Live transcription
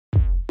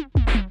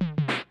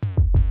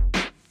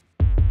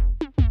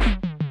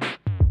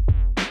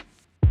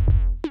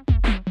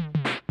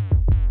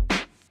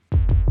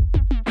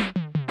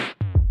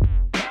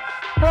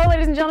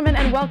ladies and gentlemen,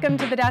 and welcome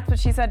to the That's What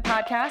She Said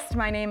podcast.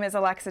 My name is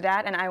Alexa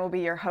Dat, and I will be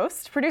your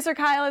host. Producer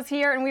Kyle is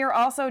here, and we are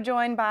also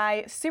joined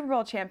by Super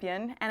Bowl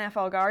champion,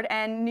 NFL guard,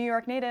 and New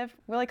York native,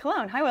 Willie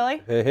Colon. Hi,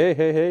 Willie.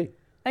 Hey.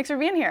 Thanks for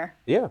being here.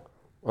 Yeah,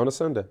 on a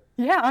Sunday.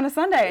 Yeah, on a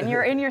Sunday, and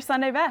you're in your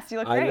Sunday best. You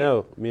look great. I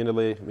know. Me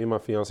and my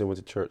fiance went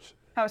to church.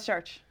 How was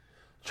church?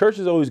 Church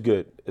is always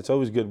good. It's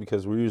always good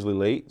because we're usually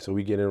late, so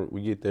we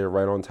get there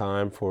right on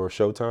time for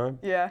showtime.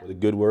 Yeah. With a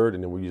good word,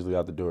 and then we're usually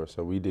out the door.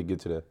 So we did get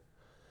to the.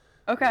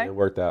 Okay. It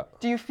worked out.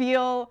 Do you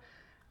feel?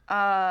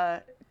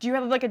 Do you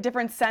have like a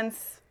different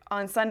sense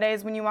on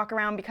Sundays when you walk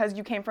around because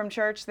you came from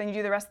church than you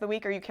do the rest of the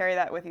week, or you carry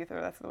that with you through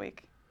the rest of the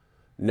week?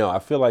 No, I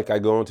feel like I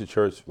go into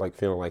church like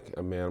feeling like,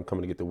 oh, man, I'm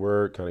coming to get the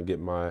word, kind of get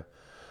my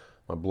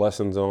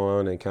blessings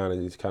on, and kind of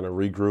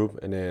regroup,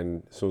 and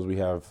then as soon as we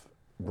have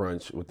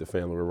brunch with the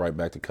family, we're right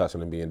back to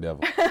cussing and being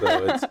devil.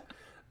 So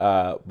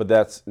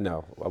it's,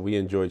 we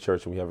enjoy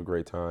church and we have a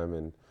great time,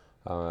 and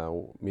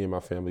me and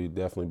my family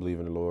definitely believe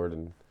in the Lord,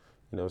 and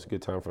it's a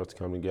good time for us to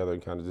come together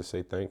and kind of just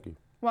say thank you.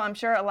 Well, I'm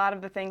sure a lot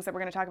of the things that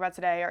we're going to talk about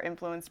today are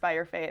influenced by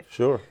your faith.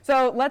 Sure.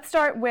 So let's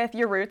start with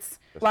your roots.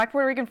 Black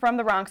Puerto Rican from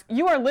the Bronx.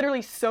 You are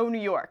literally so New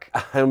York.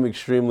 I'm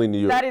extremely New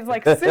York. That is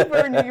like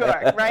super New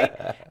York,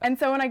 right? And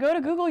so when I go to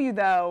Google you,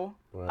 though,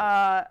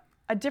 right.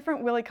 A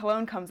different Willie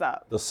Colon comes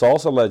up. The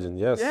salsa legend,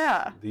 yes.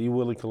 Yeah. The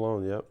Willie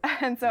Colon, yep.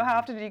 And so how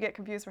often do you get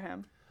confused for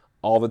him?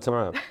 All the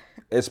time.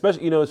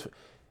 Especially,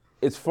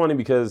 it's funny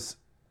because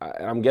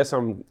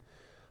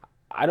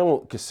I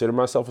don't consider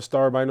myself a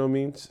star by no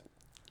means.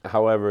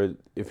 However,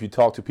 if you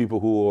talk to people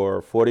who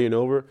are 40 and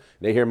over,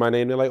 they hear my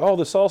name, they're like, oh,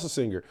 the salsa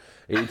singer.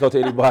 And you talk to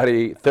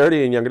anybody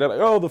 30 and younger, they're like,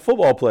 oh, the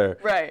football player.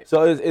 Right.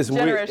 So it's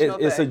weird.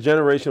 It's a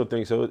generational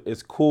thing. So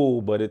it's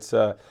cool, but it's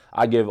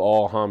I give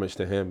all homage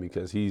to him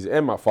because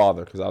and my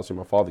father, because obviously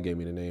my father gave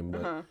me the name,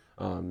 but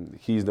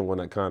he's the one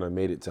that kind of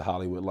made it to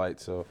Hollywood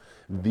lights. So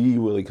the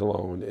Willie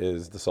Colon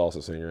is the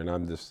salsa singer, and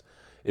I'm just,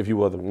 if you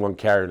will, the one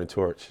carrying the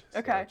torch.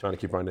 Okay. So trying to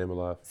keep our name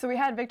alive. So we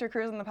had Victor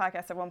Cruz on the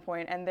podcast at one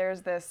point, and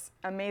there's this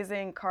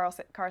amazing car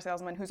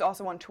salesman who's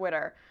also on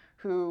Twitter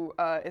who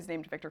is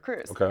named Victor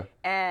Cruz. Okay.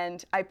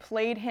 And I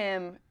played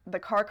him the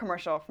car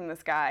commercial from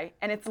this guy,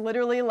 and it's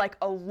literally like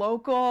a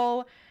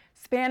local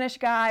Spanish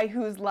guy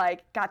who's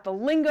like got the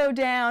lingo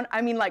down.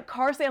 I mean, like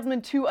car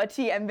salesman to a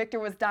T, and Victor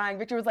was dying.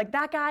 Victor was like,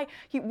 that guy,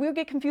 we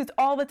get confused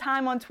all the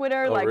time on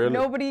Twitter. Oh, like really?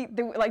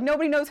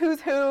 nobody knows who's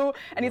who.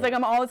 And he's like,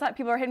 I'm all the time,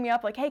 people are hitting me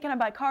up like, hey, can I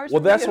buy cars?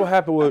 Well, that's what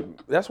happened with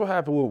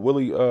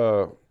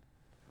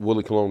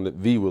Willie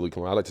Colon, the Willie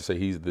Colon. I like to say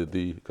he's the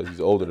because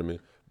he's older than me.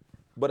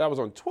 But I was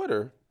on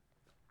Twitter,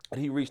 and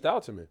he reached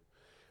out to me.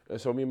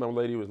 And so me and my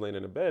lady was laying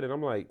in the bed, and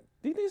I'm like,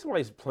 do you think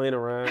somebody's playing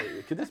around?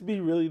 Could this be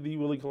really the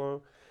Willie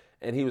Colon?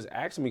 And he was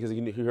asking me because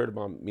he heard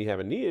about me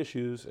having knee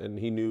issues, and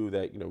he knew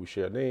that we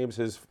shared names.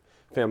 His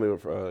family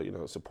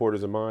were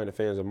supporters of mine, and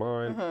fans of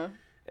mine. Mm-hmm.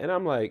 And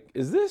I'm like,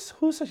 is this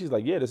who said? She's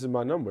like, yeah, this is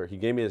my number. He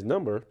gave me his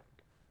number,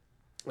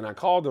 and I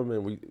called him,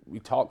 and we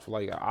talked for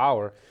like an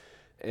hour,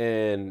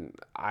 and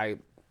I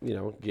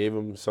gave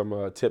him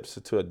some tips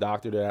to a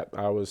doctor that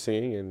I was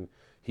seeing, and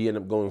he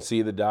ended up going to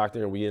see the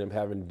doctor, and we ended up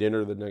having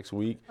dinner the next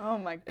week. Oh,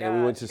 my God. And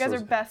we went to you guys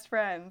are best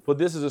friends. But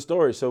this is a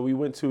story. So we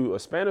went to a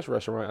Spanish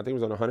restaurant. I think it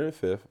was on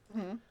 105th.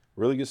 Mm-hmm.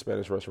 Really good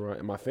Spanish restaurant.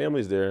 And my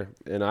family's there,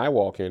 and I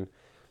walk in.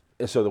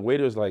 And so the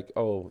waiter's like,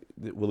 oh,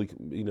 Willie,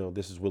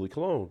 this is Willie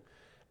Colon.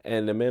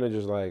 And the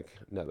manager's like,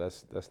 no,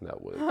 that's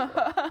not Willie Colon.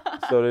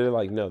 So they're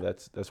like, no,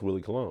 that's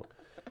Willie Colon.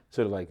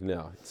 So they're like,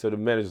 no. So the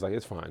manager's like,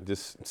 it's fine.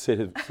 Just sit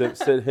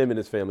him and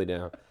his family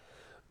down.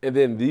 And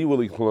then the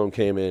Willie Colon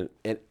came in,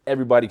 and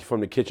everybody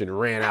from the kitchen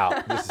ran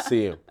out just to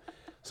see him.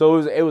 So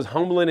it was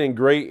humbling and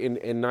great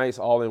and nice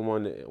all in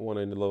one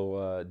in the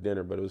little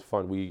dinner, but it was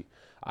fun.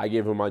 I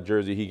gave him my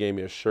jersey. He gave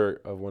me a shirt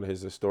of one of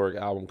his historic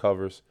album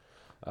covers,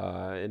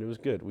 and it was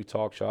good. We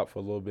talked shop for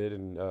a little bit,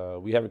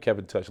 and we haven't kept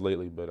in touch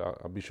lately, but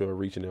I'll be sure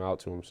reaching out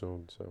to him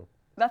soon. So.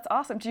 That's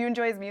awesome. Do you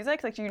enjoy his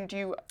music? Like, do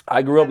you?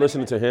 I grew up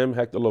listening to him,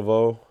 Hector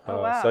Lavoe,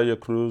 wow. Celia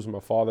Cruz. My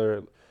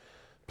father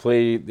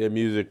played their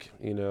music,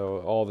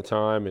 all the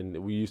time, and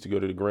we used to go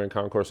to the Grand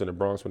Concourse in the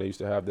Bronx when they used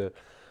to have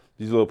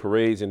these little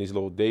parades and these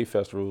little day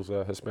festivals,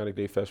 Hispanic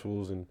day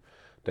festivals, and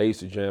they used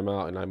to jam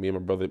out. And me and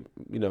my brother,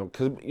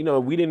 because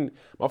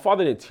my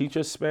father didn't teach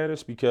us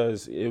Spanish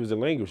because it was a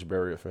language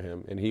barrier for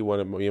him, and he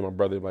wanted me and my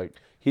brother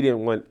he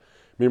didn't want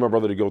me and my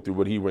brother to go through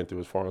what he went through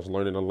as far as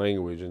learning a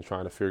language and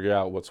trying to figure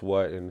out what's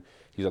what. And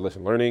he's like,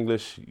 listen, learn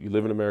English. You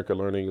live in America,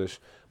 learn English.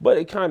 But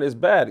it kind of is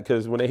bad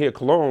because when they hear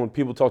Colon,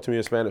 people talk to me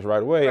in Spanish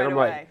right away. And I'm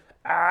like,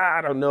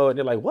 I don't know. And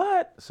they're like,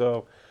 what?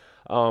 So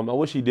I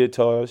wish he did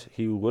taught us.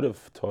 He would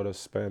have taught us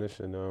Spanish.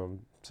 And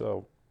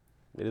so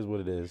it is what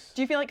it is.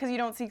 Do you feel like because you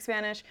don't speak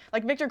Spanish,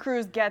 like Victor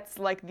Cruz gets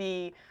like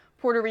the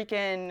Puerto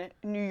Rican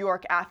New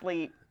York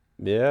athlete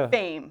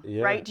fame,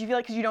 right? Do you feel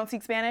like because you don't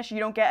speak Spanish, you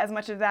don't get as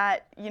much of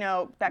that,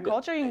 that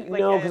culture?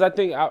 No, because I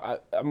think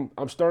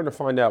I'm starting to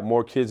find out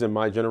more kids in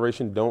my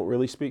generation don't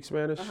really speak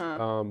Spanish,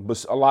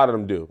 but a lot of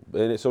them do.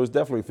 And so it's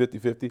definitely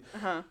 50-50.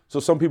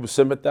 So some people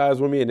sympathize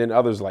with me, and then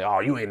others like,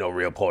 oh, you ain't no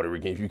real Puerto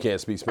Rican if you can't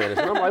speak Spanish.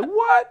 And I'm like,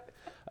 what?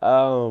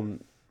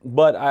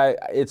 But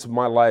it's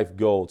my life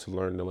goal to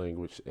learn the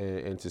language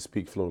and to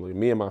speak fluently.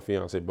 Me and my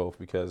fiance both,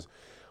 because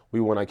we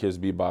want our kids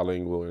to be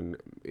bilingual, and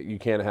you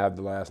can't have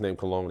the last name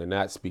Cologne and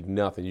not speak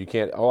nothing. You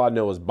can't. All I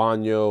know is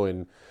baño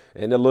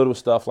and the little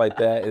stuff like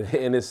that,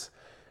 and it's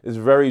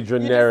very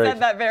generic. You just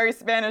said that very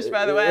Spanish,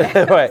 by the way.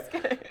 Right.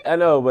 I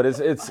know, but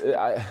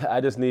I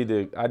just need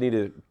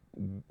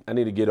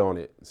to get on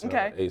it. So,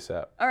 Okay.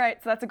 ASAP. All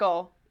right, so that's a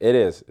goal. It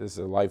is. It's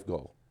a life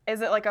goal.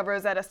 Is it like a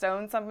Rosetta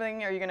Stone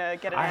something? Are you gonna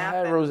get an app?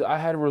 I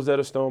had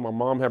Rosetta Stone. My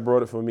mom had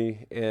brought it for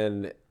me,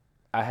 and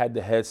I had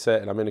the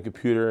headset, and I'm in the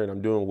computer, and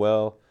I'm doing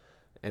well.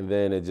 And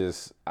then I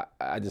just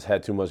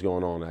had too much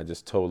going on. I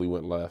just totally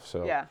went left.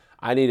 So Yeah.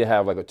 I need to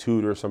have like a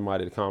tutor,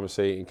 somebody to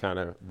conversate and kind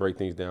of break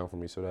things down for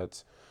me. So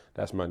that's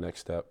my next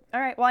step. All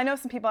right. Well, I know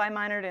some people. I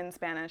minored in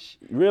Spanish,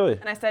 Really?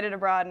 and I studied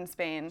abroad in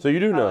Spain. So you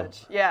do know?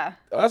 college. Yeah.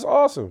 That's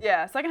awesome.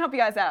 Yeah. So I can help you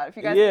guys out if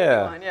you guys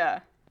Yeah. need one. Yeah.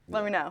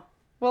 Let me know.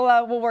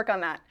 We'll work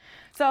on that.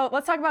 So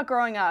let's talk about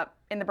growing up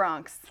in the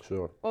Bronx.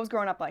 Sure. What was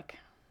growing up like?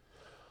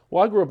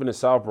 Well, I grew up in the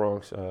South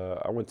Bronx.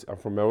 I'm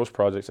from Melrose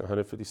Projects,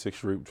 156th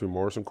Street between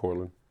Morris and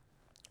Cortland.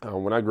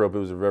 When I grew up, it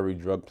was a very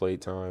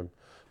drug-plagued time.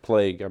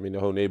 Plague. I mean, the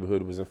whole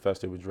neighborhood was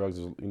infested with drugs.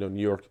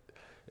 New York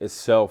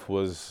itself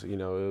was, it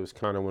was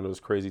kind of one of those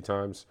crazy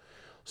times.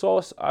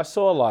 So I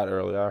saw a lot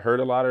early. I heard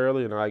a lot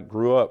early, and I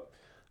grew up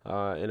in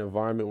an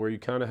environment where you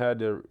kind of had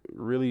to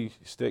really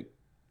stick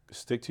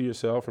to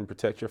yourself and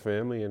protect your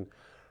family. And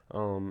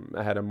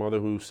I had a mother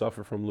who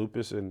suffered from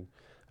lupus, and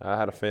I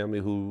had a family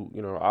who,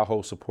 our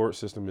whole support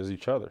system is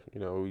each other. We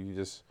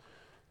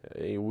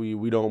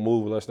don't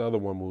move unless the other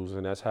one moves,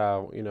 and that's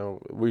how,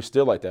 we're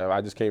still like that.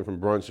 I just came from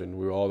brunch, and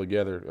we were all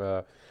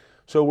together.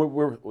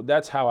 So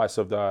that's how I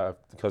survived,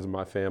 because of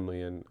my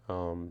family. And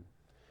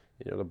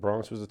the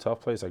Bronx was a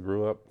tough place. I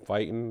grew up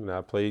fighting, and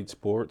I played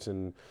sports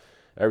and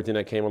everything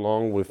that came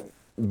along with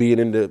being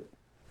into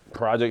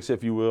projects,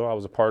 if you will. I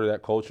was a part of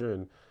that culture,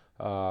 and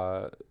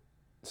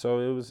so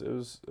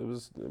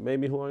it made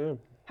me who I am.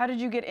 How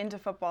did you get into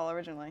football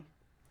originally?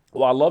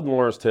 Well, I loved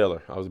Lawrence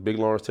Taylor. I was a big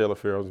Lawrence Taylor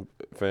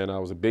fan. I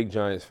was a big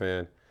Giants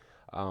fan.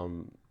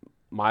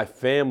 My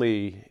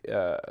family,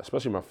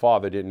 especially my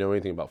father, didn't know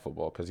anything about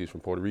football because he's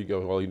from Puerto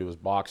Rico. All he knew was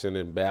boxing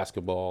and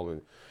basketball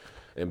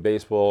and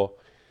baseball.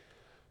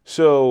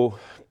 So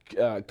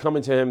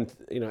coming to him,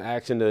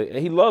 asking and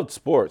he loved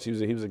sports. He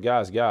was a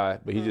guy's guy,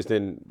 but he just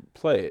didn't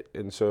play it.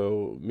 And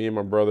so me and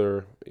my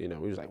brother, we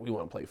was like, we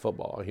want to play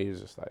football. And he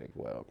was just like,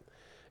 well.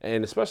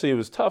 And especially it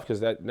was tough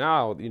because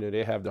now,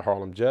 they have the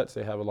Harlem Jets.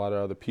 They have a lot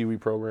of other Pee Wee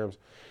programs.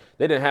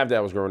 They didn't have that when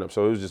I was growing up.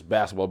 So it was just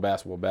basketball.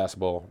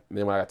 And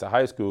then when I got to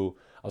high school,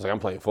 I was like, I'm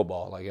playing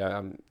football. Like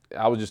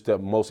I was just the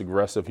most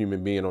aggressive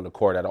human being on the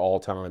court at all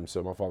times.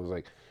 So my father was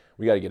like,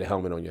 we got to get a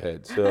helmet on your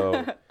head.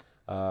 So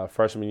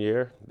freshman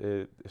year,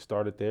 it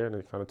started there, and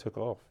it kind of took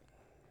off.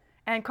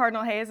 And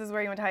Cardinal Hayes is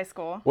where you went to high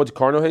school? Went to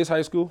Cardinal Hayes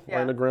High School, Yeah.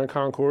 ran the Grand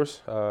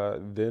Concourse.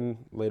 Then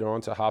later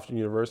on to Hofstra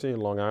University in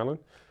Long Island.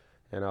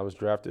 And I was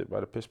drafted by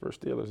the Pittsburgh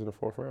Steelers in the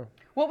 4th round.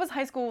 What was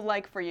high school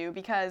like for you?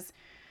 Because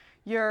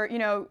you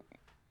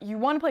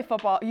want to play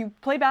football. You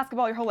played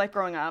basketball your whole life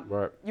growing up.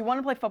 Right. You want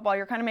to play football.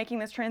 You're kind of making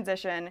this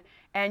transition,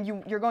 and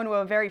you're going to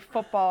a very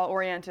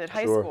football-oriented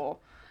high Sure.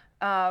 school.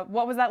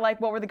 What was that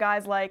like? What were the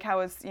guys like? How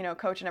was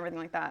coach and everything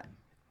like that?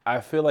 I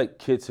feel like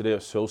kids today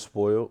are so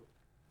spoiled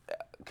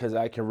because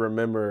I can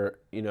remember,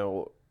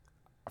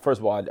 first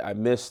of all, I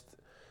missed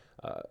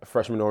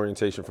freshman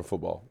orientation for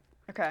football.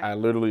 Okay. I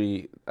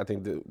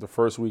think the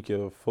first week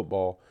of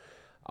football,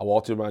 I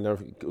walked to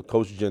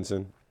Coach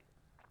Jensen.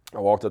 I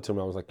walked up to him.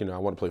 I was like, I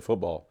want to play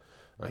football.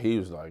 And he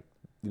was like,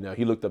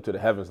 he looked up to the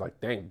heavens like,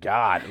 thank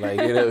God, like,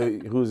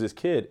 who's this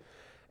kid?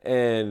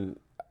 And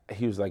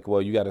he was like, well,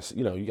 you got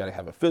to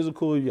have a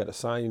physical. You got to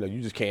sign.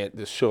 You just can't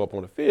just show up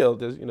on the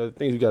field. There's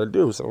things you got to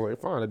do. So I'm like,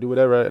 fine, I do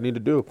whatever I need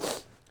to do.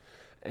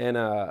 And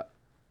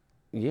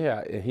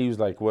and he was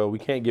like, well, we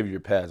can't give you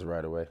your pads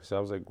right away. So I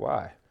was like,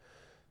 why?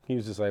 He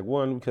was just like,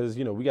 one, because,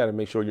 we got to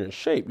make sure you're in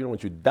shape. We don't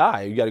want you to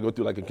die. You got to go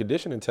through like a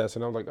conditioning test.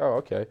 And I was like, oh,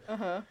 okay.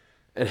 Uh-huh.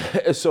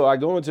 And so I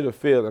go into the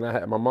field,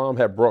 and my mom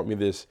had brought me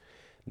this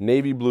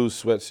navy blue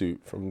sweatsuit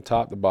from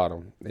top to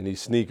bottom and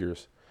these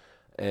sneakers.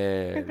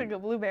 And Like a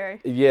blueberry.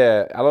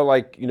 yeah, I look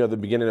like, the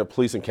beginning of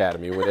Police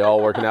Academy when they're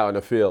all working out in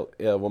the field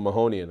with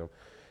Mahoney in them.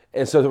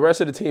 And so the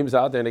rest of the team's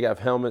out there, and they got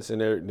helmets, and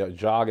they're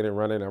jogging and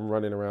running. I'm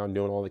running around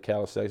doing all the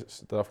calisthenics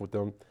stuff with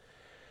them.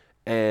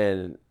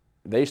 And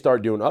they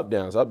start doing up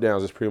downs. Up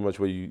downs is pretty much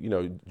where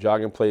you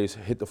jog in place,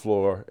 hit the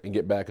floor, and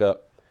get back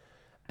up.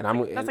 And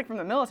That's like from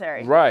the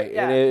military. right,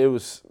 Yeah. and it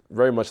was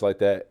very much like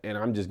that. And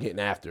I'm just getting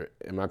after it.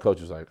 And my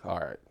coach was like, "All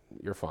right,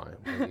 you're fine.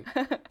 Like,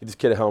 get this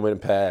kid a helmet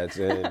and pads."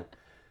 And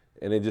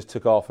it just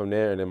took off from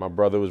there. And then my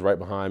brother was right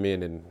behind me,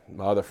 and then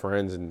my other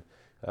friends, and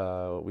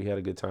we had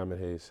a good time at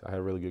Hayes. I had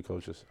really good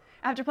coaches.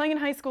 After playing in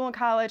high school and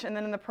college and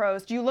then in the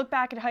pros, do you look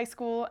back at high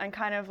school and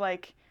kind of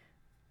like,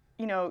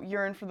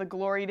 yearn for the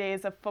glory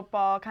days of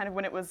football, kind of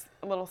when it was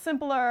a little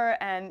simpler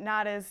and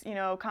not as,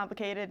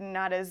 complicated and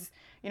not as,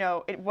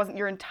 it wasn't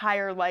your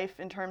entire life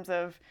in terms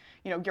of,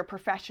 your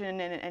profession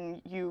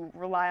and you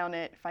rely on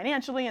it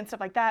financially and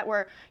stuff like that,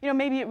 where,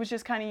 maybe it was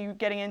just kind of you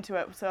getting into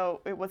it, so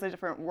it was a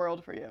different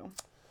world for you?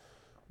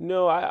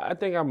 No, I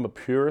think I'm a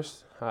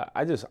purist.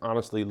 I just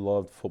honestly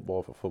loved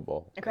football for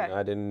football. Okay.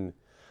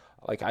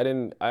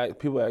 And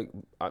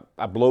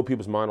I blow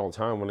people's mind all the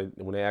time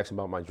when they ask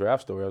about my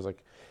draft story. I was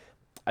like,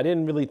 I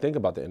didn't really think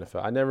about the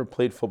NFL. I never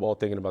played football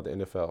thinking about the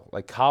NFL.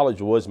 Like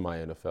college was my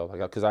NFL,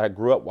 because I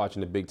grew up watching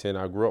the Big Ten.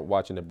 I grew up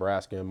watching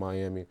Nebraska and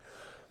Miami,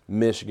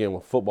 Michigan,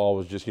 when football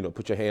was just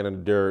put your hand in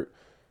the dirt,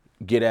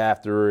 get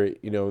after it.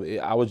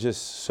 I was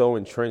just so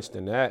entrenched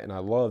in that, and I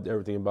loved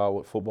everything about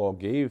what football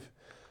gave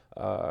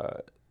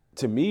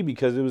to me,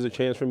 because it was a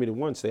chance for me to,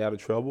 one, stay out of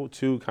trouble,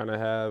 two, kind of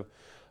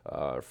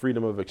have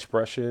freedom of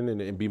expression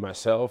and be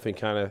myself, and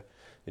kind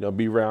of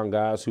be around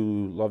guys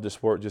who love the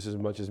sport just as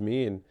much as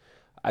me. And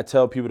I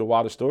tell people the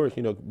wildest stories.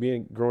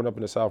 Growing up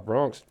in the South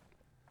Bronx,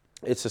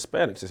 it's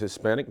Hispanics. It's a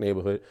Hispanic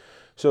neighborhood.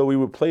 So we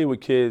would play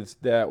with kids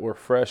that were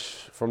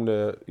fresh from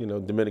the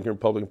Dominican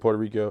Republic and Puerto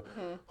Rico,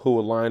 who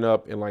would line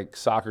up in like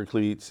soccer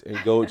cleats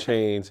and gold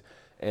chains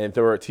and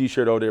throw a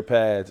T-shirt over their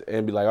pads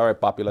and be like, "All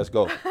right, Papi, let's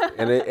go."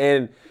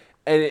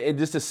 And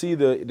just to see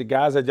the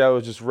guys that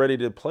was just ready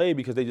to play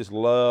because they just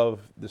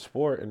love the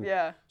sport.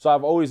 And so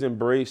I've always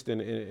embraced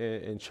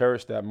and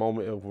cherished that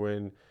moment of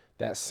when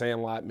that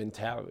Sandlot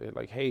mentality,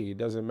 like, hey, it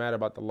doesn't matter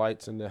about the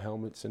lights and the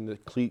helmets and the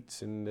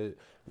cleats and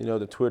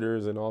the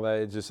Twitters and all that.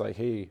 It's just like,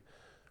 hey,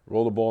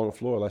 roll the ball on the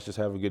floor. Let's just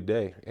have a good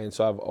day. And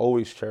so I've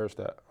always cherished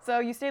that. So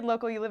you stayed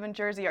local. You live in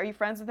Jersey. Are you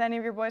friends with any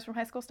of your boys from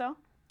high school still?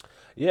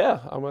 Yeah,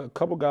 I'm a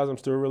couple guys I'm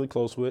still really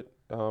close with.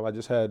 I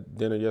just had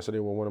dinner yesterday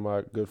with one of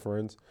my good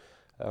friends.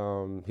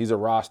 He's a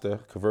Rasta,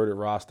 converted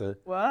Rasta.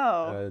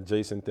 Whoa.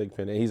 Jason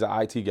Thigpen. And he's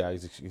an IT guy.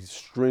 He's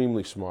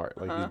extremely smart.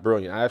 Like, he's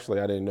brilliant. I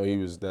didn't know he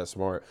was that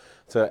smart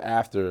until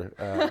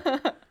after,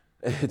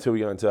 until we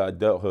got into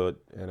adulthood.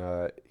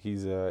 And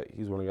he's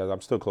one of the guys.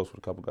 I'm still close with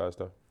a couple guys,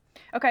 though.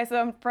 Okay,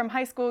 so from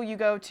high school, you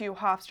go to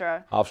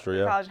Hofstra. Hofstra,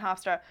 yeah. College in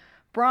Hofstra.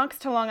 Bronx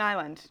to Long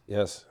Island.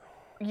 Yes.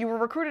 You were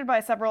recruited by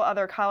several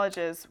other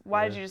colleges.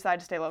 Why did you decide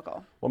to stay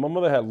local? Well, my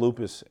mother had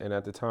lupus, and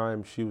at the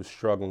time, she was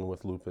struggling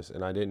with lupus,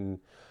 and I didn't.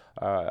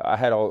 I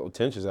had all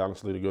intentions,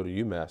 honestly, to go to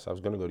UMass. I was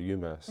going to go to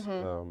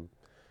UMass.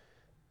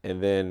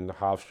 And then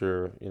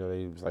Hofstra,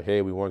 they was like,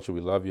 hey, we want you,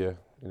 we love you.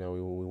 We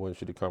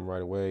want you to come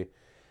right away.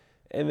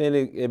 And then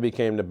it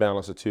became the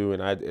balance of two.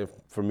 And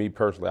for me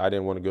personally, I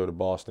didn't want to go to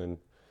Boston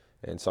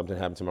and something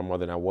happened to my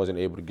mother and I wasn't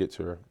able to get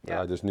to her.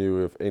 Yeah. I just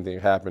knew if anything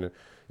happened,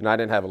 I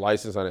didn't have a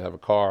license, I didn't have a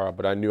car,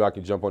 but I knew I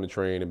could jump on the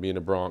train and be in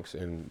the Bronx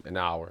in an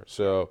hour.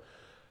 So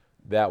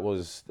that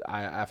was,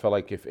 I felt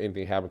like if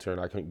anything happened to her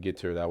and I couldn't get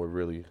to her, that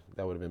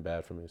would have been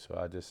bad for me. So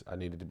I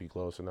needed to be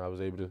close, and I was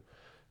able to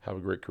have a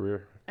great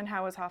career. And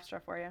how was Hofstra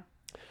for you?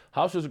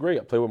 Hofstra's great.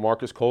 I played with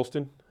Marcus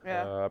Colston.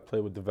 Yeah. I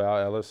played with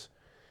DeVal Ellis.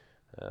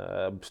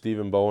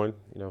 Stephen Bowen,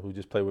 who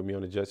just played with me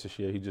on the Jets this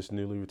year. He just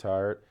newly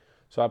retired.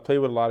 So I played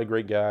with a lot of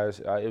great guys.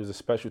 It was a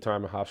special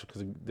time at Hofstra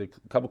because the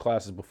couple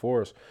classes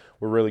before us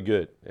were really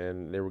good,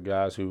 and there were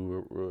guys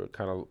who were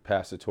kind of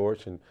passed the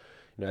torch. And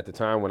at the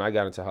time when I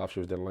got into Hofstra, it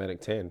was the Atlantic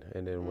 10,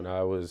 and then when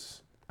I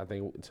was, I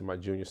think, to my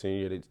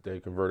senior year, they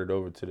converted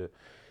over to the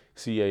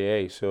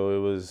CAA. So it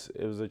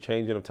was a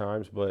changing of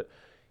times, but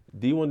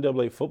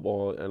D1AA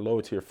football and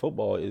lower tier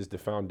football is the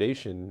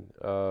foundation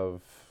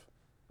of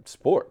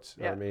sports.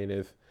 Yeah. I mean,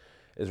 it's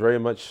very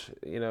much,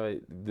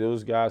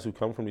 those guys who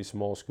come from these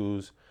small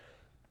schools,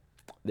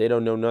 they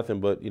don't know nothing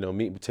but,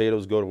 meat and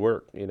potatoes, go to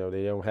work. They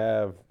don't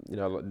have,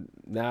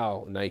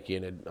 now Nike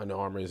and Under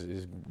Armour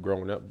is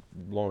blowing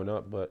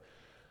up. But,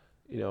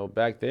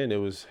 back then it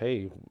was,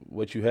 hey,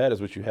 what you had is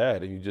what you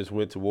had. And you just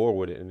went to war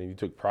with it. And then you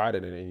took pride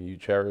in it and you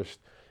cherished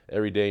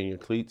every day in your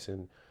cleats.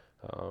 And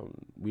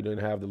we didn't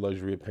have the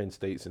luxury of Penn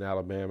States and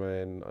Alabama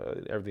and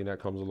everything that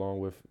comes along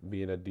with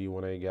being a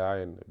D1A guy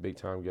and a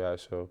big-time guy.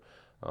 So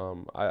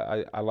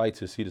I like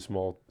to see the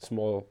small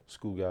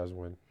school guys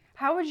win.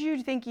 How would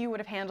you think you would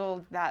have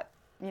handled that,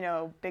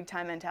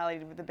 big-time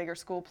mentality with the bigger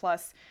school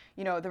plus,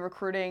 the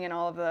recruiting and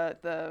all of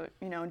the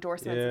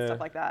endorsements and stuff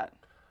like that?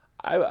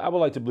 I would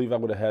like to believe I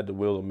would have had the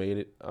will to made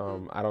it.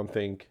 I don't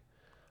think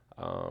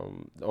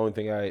the only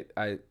thing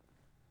I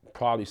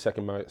probably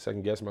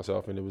second guess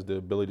myself, and it was the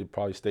ability to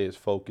probably stay as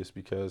focused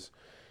because,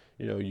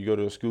 you go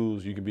to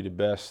schools, you can be the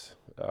best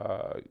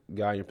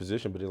guy in your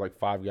position, but there's like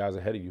 5 guys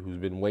ahead of you who's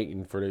been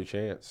waiting for their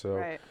chance. So,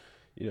 right.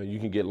 You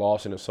can get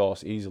lost in the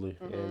sauce easily.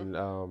 Mm-hmm.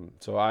 And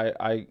so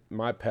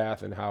my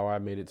path and how I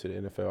made it to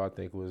the NFL, I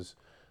think was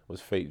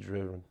fate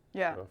driven.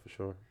 Yeah, for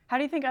sure. How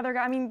do you think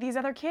these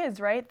other kids,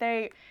 right?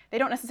 They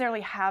don't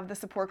necessarily have the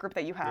support group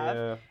that you have,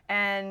 yeah.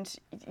 And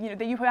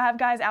that you have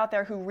guys out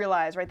there who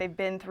realize, right? They've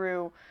been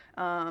through,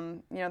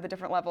 the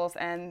different levels,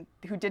 and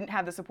who didn't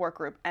have the support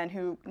group, and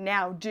who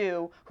now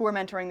do, who are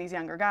mentoring these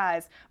younger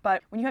guys.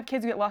 But when you have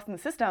kids who get lost in the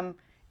system,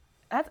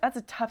 That's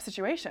a tough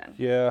situation.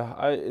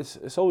 Yeah,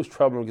 it's always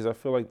troubling because I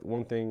feel like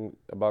one thing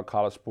about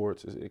college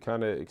sports is it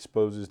kind of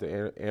exposes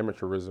the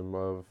amateurism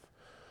of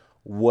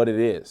what it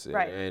is.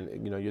 Right.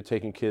 And you're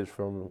taking kids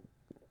from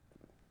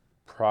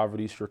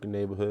poverty-stricken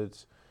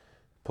neighborhoods,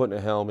 putting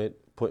a helmet,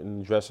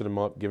 dressing them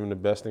up, giving them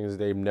the best things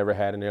they've never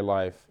had in their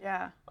life.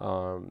 Yeah.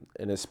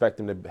 And expect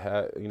them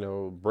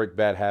to break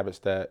bad habits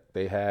that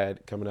they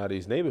had coming out of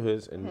these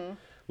neighborhoods, and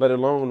let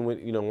alone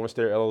when once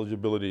their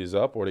eligibility is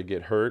up, or they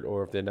get hurt,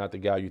 or if they're not the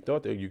guy you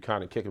thought you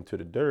kind of kick them to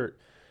the dirt.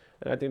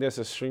 And I think that's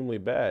extremely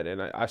bad.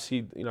 And I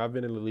see, I've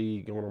been in the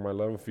league going on my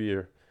 11th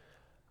year.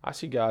 I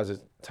see guys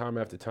time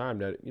after time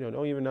that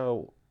don't even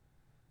know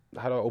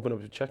how to open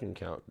up a checking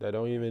account. That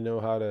don't even know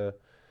how to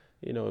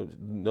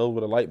know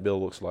what a light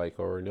bill looks like,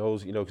 or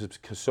knows,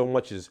 because so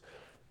much is,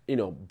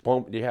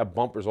 they have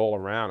bumpers all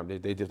around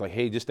them. They just like,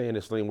 hey, just stay in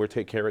this lane, we'll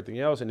take care of everything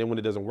else. And then when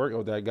it doesn't work,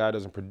 or that guy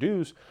doesn't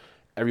produce,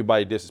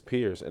 everybody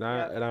disappears. And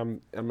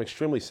I'm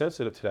extremely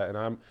sensitive to that.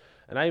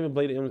 And I even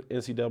played in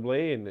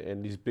NCAA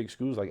and these big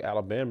schools like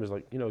Alabama is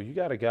like, you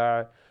got a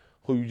guy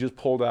who you just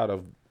pulled out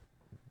of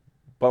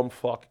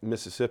bumfuck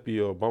Mississippi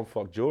or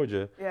bumfuck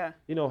Georgia. Yeah.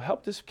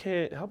 Help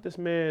this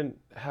man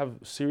have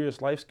serious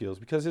life skills,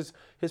 because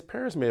his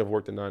parents may have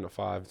worked a 9 to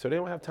 5, so they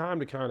don't have time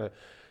to kind of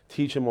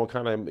teach him or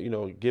kind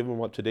of give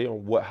him up to date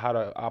on how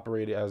to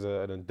operate as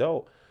an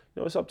adult.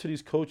 It's up to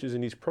these coaches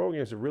and these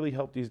programs to really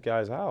help these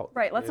guys out.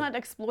 Right. Let's not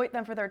exploit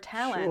them for their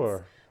talents.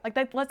 Sure. Like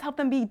that. Let's help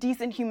them be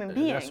decent human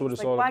beings. That's what it's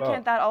like, all why about.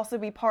 can't that also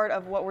be part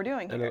of what we're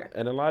doing here?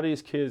 And a lot of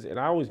these kids, and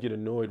I always get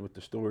annoyed with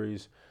the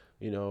stories.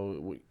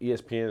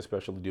 ESPN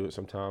especially do it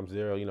sometimes.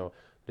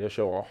 They'll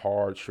show a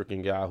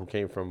hard-stricken guy who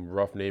came from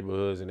rough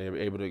neighborhoods and they were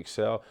able to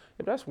excel.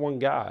 If that's one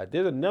guy,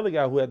 there's another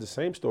guy who had the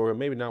same story, or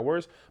maybe not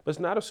worse, but it's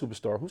not a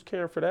superstar. Who's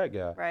caring for that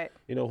guy? Right.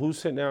 Who's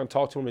sitting down and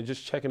talking to him and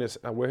just checking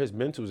where his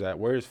mental's at,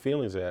 where his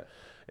feelings at.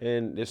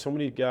 And there's so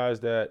many guys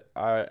that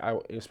I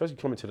especially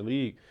coming to the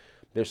league,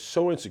 they're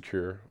so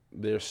insecure,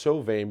 they're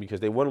so vain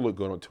because they want to look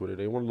good on Twitter,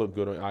 they want to look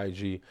good on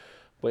IG,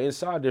 but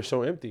inside they're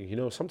so empty.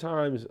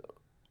 Sometimes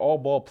all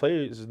ball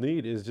players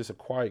need is just a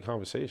quiet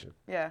conversation.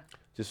 Yeah.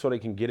 Just so they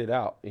can get it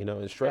out,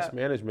 and stress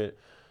management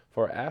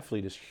for an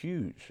athlete is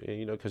huge,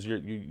 because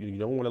you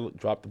don't want to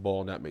drop the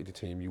ball and not make the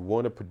team. You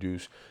want to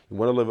produce, you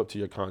want to live up to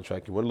your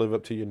contract, you want to live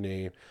up to your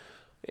name,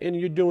 and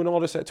you're doing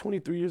all this at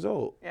 23 years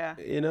old. Yeah.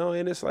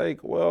 And it's like,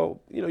 well,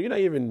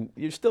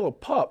 you're still a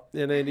pup,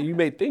 and then you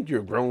may think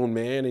you're a grown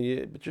man,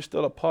 but you're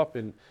still a pup,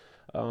 and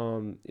a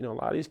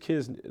lot of these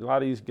kids, a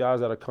lot of these guys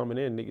that are coming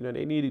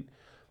in,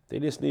 they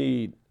just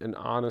need an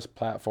honest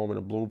platform and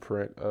a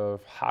blueprint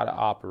of how to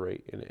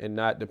operate and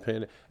not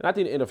depend. And I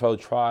think the NFL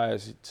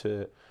tries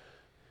to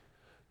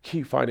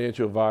keep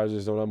financial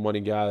advisors and money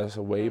guys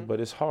away,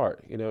 but it's hard,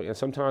 And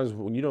sometimes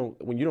when you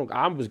don't,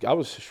 I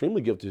was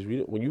extremely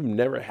guilty. When you've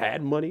never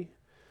had money,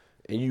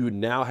 and you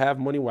now have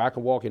money where I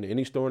can walk into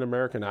any store in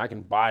America and I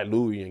can buy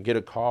Louis and get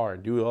a car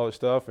and do all this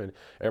stuff, and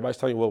everybody's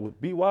telling you, well,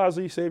 be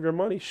wisely, save your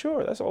money.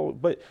 Sure, that's all,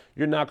 but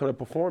you're not going to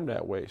perform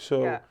that way.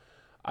 So. Yeah.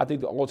 I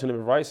think the ultimate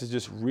advice is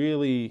just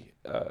really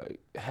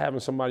having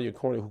somebody in your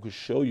corner who could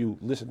show you,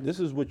 listen, this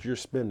is what you're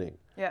spending.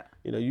 Yeah.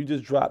 You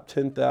just dropped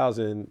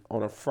 $10,000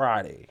 on a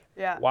Friday.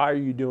 Yeah. Why are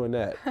you doing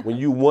that when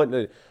you want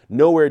to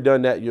nowhere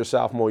done that your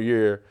sophomore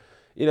year?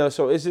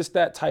 So it's just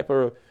that type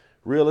of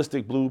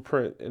realistic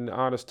blueprint and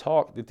honest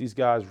talk that these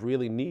guys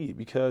really need,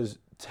 because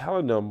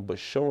telling them but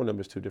showing them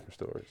is two different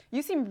stories.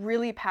 You seem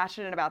really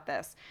passionate about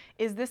this.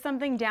 Is this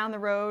something down the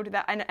road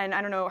that, and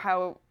I don't know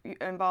how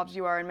involved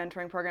you are in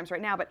mentoring programs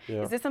right now, but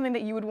is this something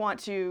that you would want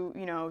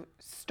to,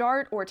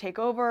 start or take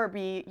over or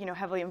be,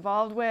 heavily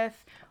involved with?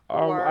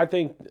 Or, I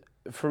think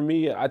for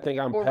me, I'm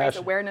passionate. Or raise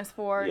awareness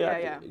for?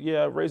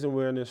 Yeah, raise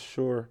awareness,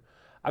 sure.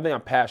 I think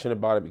I'm passionate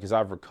about it because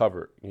I've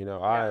recovered.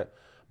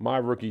 My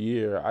rookie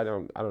year, I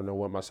don't know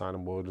what my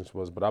signing bonus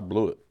was, but I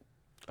blew it.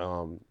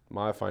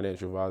 My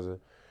financial advisor.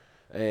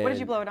 And what did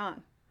you blow it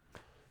on?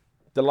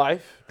 The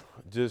life,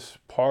 just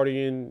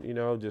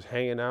partying, just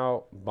hanging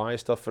out, buying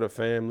stuff for the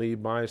family,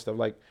 buying stuff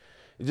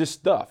just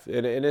stuff.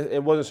 And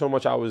it wasn't so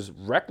much I was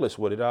reckless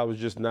with it, I was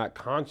just not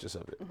conscious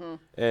of it.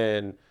 Mm-hmm.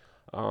 And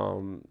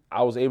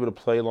I was able to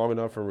play long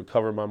enough and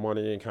recover my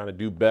money and kind of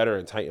do better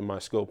and tighten my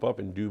scope up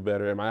and do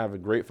better. And I have a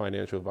great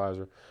financial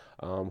advisor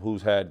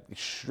who's had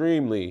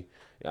extremely,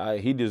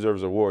 he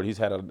deserves an award. He's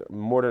had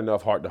more than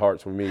enough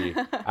heart-to-hearts with me.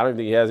 I don't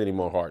think he has any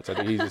more hearts. I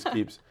think he just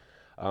keeps...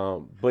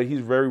 but he's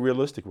very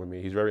realistic with me.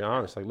 He's very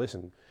honest. Like,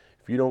 listen,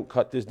 if you don't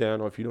cut this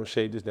down, or if you don't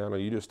shave this down, or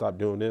you just stop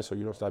doing this, or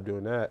you don't stop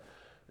doing that,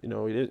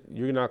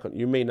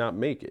 you may not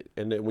make it.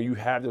 And then when you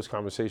have those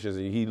conversations,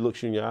 and he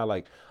looks you in your eye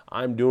like,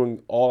 I'm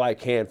doing all I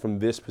can from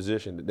this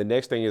position. The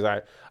next thing is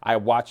I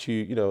watch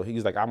you.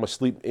 He's like, I'm gonna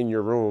sleep in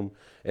your room,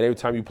 and every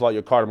time you pull out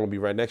your card, I'm gonna be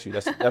right next to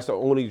you. That's the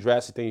only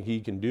drastic thing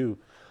he can do.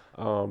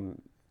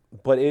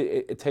 But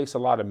it takes a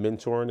lot of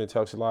mentoring. It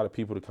takes a lot of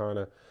people to kind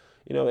of.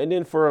 And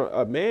then for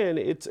a man,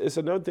 it's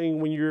another thing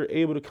when you're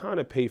able to kind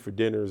of pay for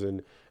dinners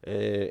and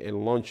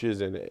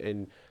lunches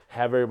and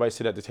have everybody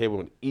sit at the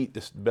table and eat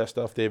the best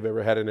stuff they've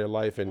ever had in their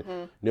life,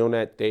 and knowing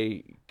that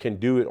they can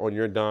do it on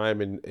your dime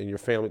and your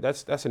family,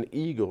 that's an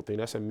ego thing,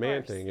 that's a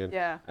man thing. And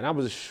and I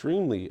was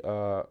extremely,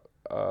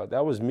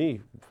 that was me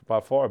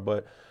by far.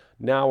 But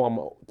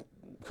now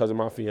because of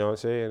my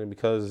fiance and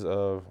because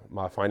of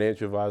my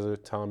financial advisor,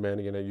 Tom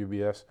Mannigan at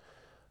UBS,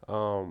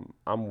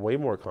 I'm way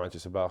more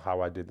conscious about how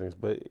I did things.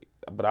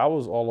 But I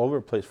was all over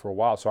the place for a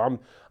while, so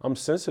I'm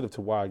sensitive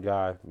to why a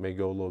guy may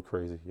go a little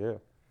crazy. Yeah.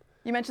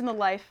 You mentioned the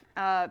life,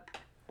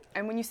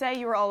 and when you say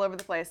you were all over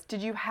the place,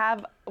 did you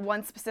have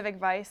one specific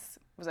vice?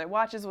 Was it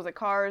watches? Was it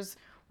cars?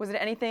 Was it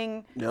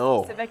anything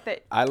specific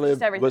that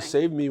just everything? What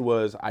saved me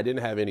was I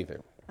didn't have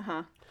anything.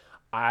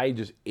 I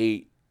just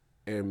ate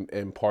and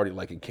partied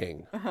like a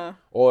king.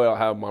 Or I'll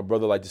have my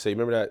brother like to say,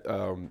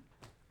 remember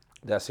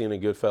that scene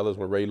in Goodfellas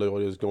when Ray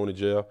Liotta was going to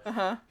jail?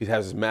 He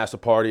has his master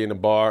party in the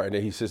bar, and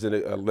then he sits in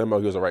a limo.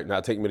 He goes, all right, now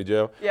take me to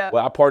jail.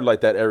 Well, I partied like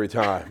that every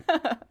time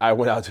I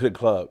went out to the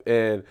club.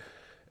 And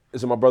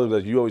so my brother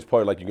was like, you always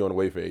party like you're going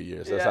away for 8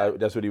 years.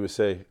 That's what he would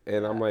say.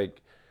 And I'm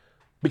like,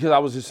 because I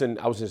was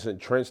just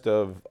entrenched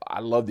of,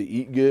 I love to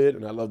eat good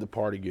and I love to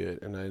party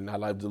good and I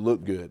love to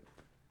look good.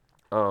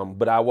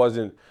 But I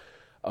wasn't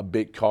a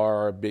big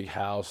car, a big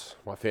house.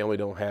 My family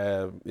don't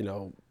have,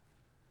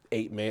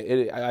 8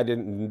 man. I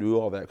didn't do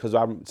all that because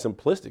I'm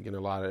simplistic in a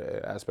lot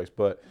of aspects.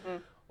 But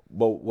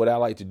what I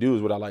like to do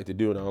is what I like to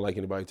do, and I don't like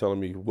anybody telling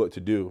me what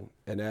to do,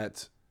 and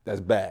that's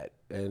bad.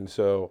 And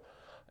so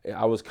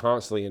I was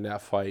constantly in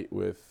that fight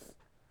with,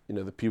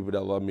 the people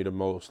that love me the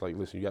most. Like,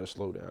 listen, you got to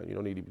slow down. You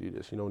don't need to do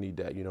this. You don't need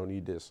that. You don't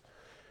need this.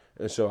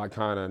 And so I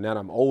kind of, now that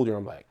I'm older,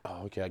 I'm like,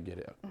 oh, okay, I get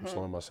it. I'm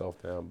slowing myself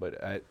down. But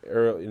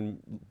in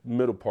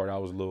middle part, I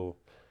was a little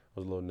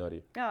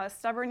nutty. Oh, a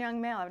stubborn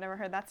young male. I've never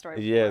heard that story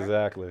before. Yeah,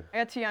 exactly. I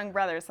got 2 young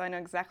brothers, so I know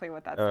exactly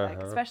what that's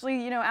like.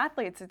 Especially,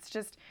 athletes.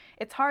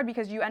 It's hard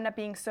because you end up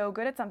being so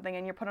good at something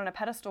and you're put on a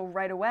pedestal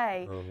right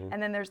away,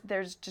 and then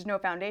there's just no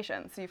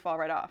foundation, so you fall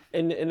right off.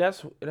 And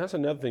that's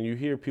another thing. You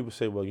hear people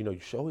say, well, you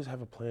should always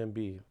have a plan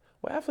B.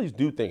 Well, athletes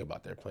do think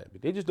about their plan B.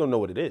 They just don't know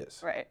what it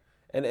is. Right.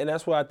 And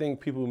that's why I think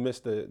people miss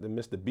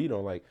the beat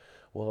on, like,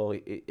 well,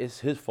 it's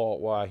his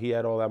fault why he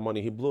had all that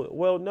money, he blew it.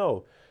 Well,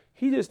 no.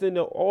 He just didn't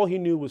know. All he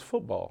knew was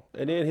football.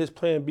 And then his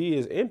plan B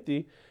is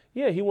empty.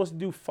 Yeah, he wants to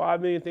do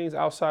 5 million things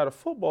outside of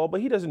football, but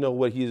he doesn't know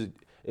what he's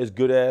as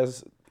good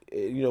as,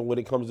 when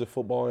it comes to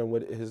football and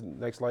what his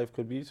next life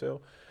could be.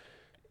 So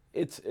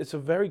it's a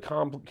very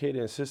complicated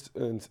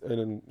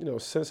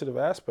and sensitive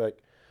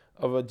aspect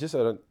of just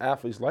an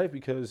athlete's life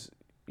because,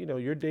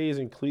 your days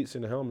in cleats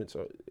and helmets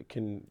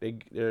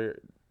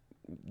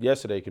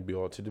yesterday can be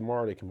on, to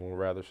tomorrow they can be on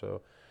rather.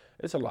 So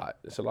it's a lot.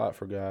 It's a lot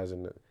for guys,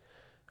 and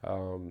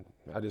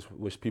I just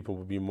wish people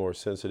would be more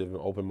sensitive and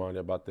open-minded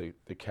about the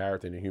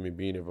character and the human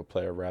being of a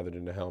player rather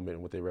than the helmet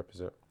and what they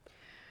represent.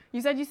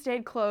 You said you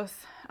stayed close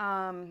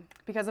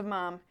because of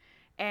Mom,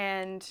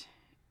 and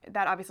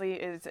that obviously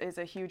is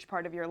a huge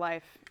part of your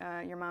life,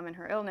 your mom and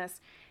her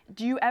illness.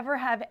 Do you ever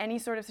have any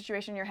sort of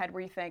situation in your head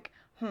where you think,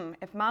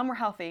 if Mom were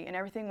healthy and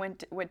everything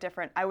went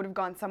different, I would have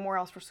gone somewhere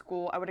else for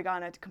school, I would have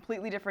gone a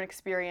completely different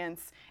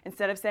experience.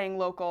 Instead of staying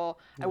local,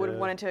 I would have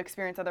wanted to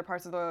experience other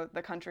parts of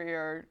the country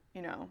or,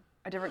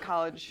 a different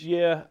college.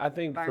 Yeah, I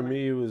think for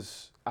me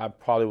I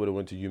probably would have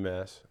went to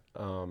UMass.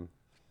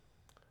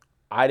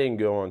 I didn't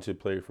go on to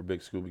play for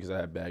big school because I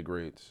had bad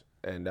grades,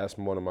 and that's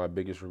one of my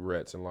biggest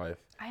regrets in life.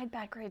 I had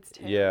bad grades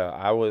too. Yeah,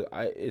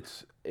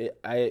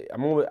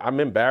 I'm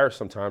embarrassed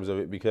sometimes of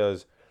it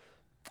because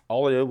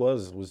all it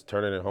was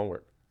turning in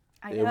homework.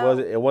 I know.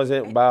 It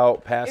wasn't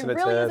about passing a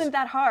test. It really isn't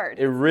that hard.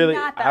 It really,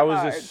 not that I was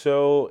hard. just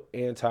so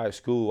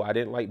anti-school. I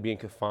didn't like being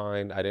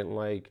confined. I didn't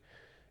like,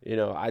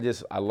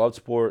 I loved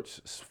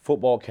sports.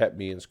 Football kept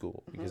me in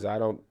school because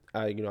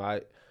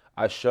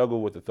I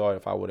struggled with the thought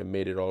if I would have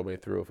made it all the way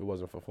through if it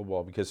wasn't for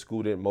football because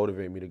school didn't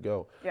motivate me to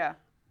go. Yeah.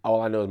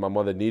 All I know is my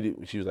mother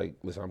she was like,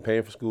 listen, I'm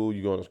paying for school,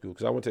 you going to school.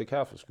 Because I went to a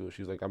Catholic school.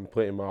 She was like, I'm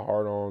putting my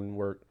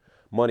hard-earned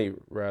money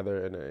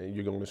rather, and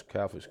you're going to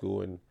Catholic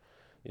school, and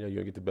you're going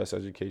to get the best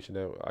education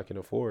that I can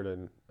afford.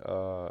 And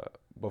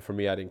but for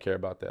me, I didn't care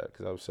about that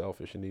because I was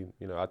selfish. And,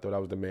 I thought I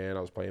was the man.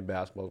 I was playing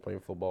basketball, I was playing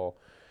football.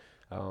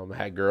 I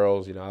had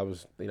girls,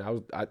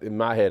 in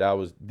my head, I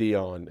was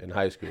Dion in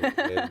high school.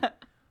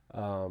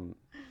 And,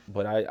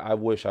 but I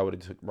wish I would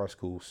have took my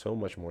school so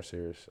much more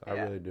serious. I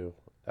really do.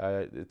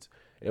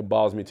 It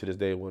bothers me to this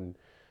day when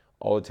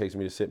all it takes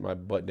me to sit my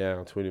butt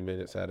down 20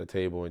 minutes at a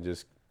table and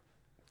just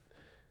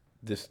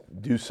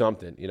do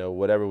something,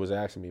 whatever was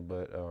asking me,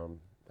 but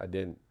I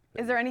didn't.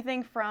 Is there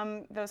anything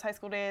from those high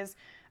school days,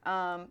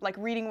 like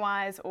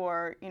reading-wise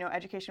or,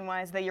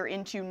 education-wise, that you're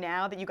into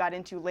now that you got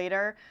into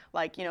later,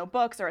 like,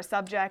 books or a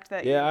subject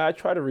that I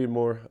try to read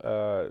more.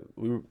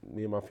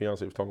 Me and my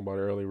fiance was talking about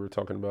it earlier. We were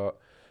talking about,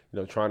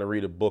 trying to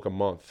read a book a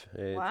month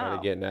and trying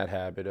to get in that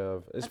habit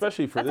of,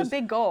 especially for this. That's a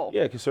big goal.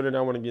 Yeah, considering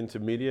I want to get into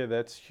media,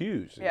 that's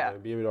huge. Yeah.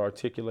 Be able to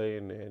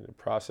articulate and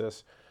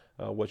process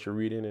what you're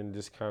reading and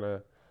just kind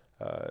of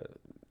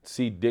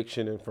see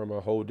diction and from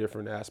a whole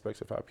different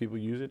aspects of how people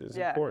use it is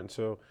important.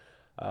 So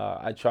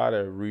I try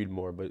to read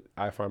more, but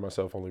I find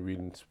myself only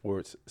reading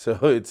sports. So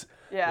it's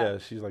Yeah.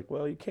 she's like,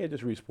 well, you can't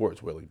just read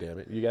sports, Willie. Damn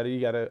it, you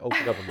gotta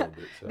open up a little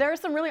bit. So. There are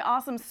some really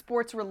awesome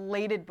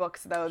sports-related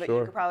books though that you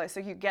Sure. could probably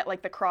so you get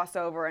like the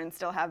crossover and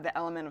still have the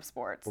element of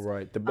sports.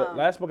 Right. The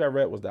last book I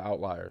read was The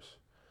Outliers.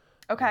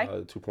 Okay.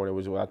 2.0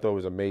 was I thought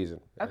was amazing.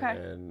 Okay.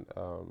 And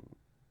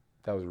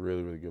that was a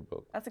really, really good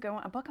book. That's a good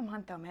one. A book a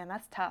month though, man,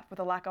 that's tough with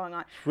a lot going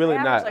on. Really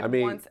I not. average, like, I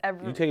mean, once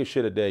every... you take a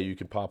shit a day, you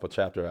can pop a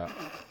chapter out.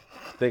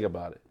 Think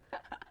about it.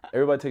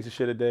 Everybody takes a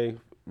shit a day.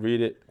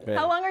 Read it. Bam.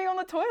 How long are you on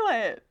the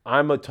toilet?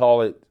 I'm a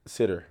toilet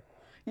sitter.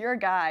 You're a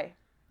guy.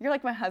 You're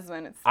like my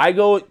husband. It's... I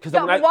go because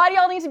Yo, but why do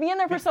y'all need to be in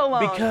there for so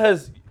long?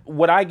 Because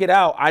when I get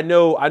out, I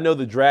know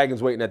the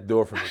dragon's waiting at the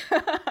door for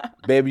me.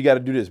 Baby, you got to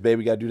do this.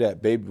 Baby, you got to do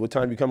that. Baby, what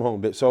time you come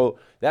home? So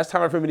that's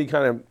time for me to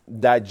kind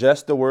of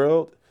digest the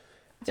world.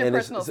 It's your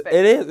personal space.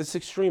 It is. It's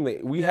extremely.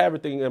 We have a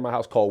thing in my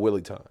house called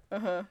Willie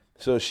time.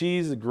 So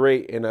she's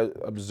great in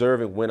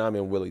observing when I'm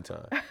in Willie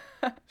time.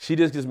 She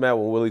just gets mad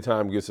when Willie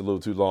time gets a little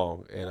too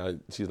long,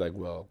 and she's like,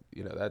 "Well,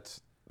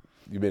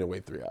 you've been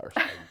away 3 hours.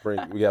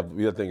 We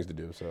have things to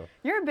do." So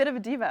You're a bit of a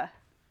diva.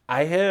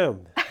 I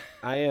am.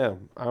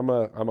 I'm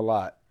a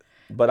lot,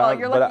 but Well,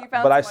 you're lucky you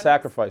found I someone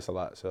sacrifice a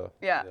lot. So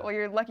Yeah. Well,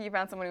 you're lucky you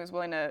found someone who was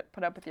willing to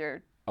put up with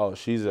your... oh,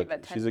 she's a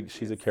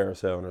tendencies.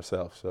 carousel in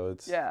herself. So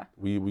it's Yeah.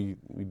 we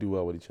do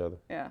well with each other.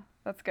 Yeah,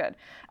 that's good.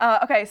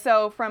 Okay,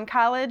 so from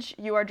college,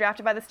 you are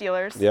drafted by the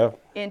Steelers. Yeah.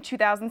 In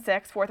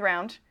 2006, fourth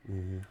round.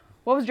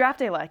 What was draft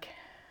day like?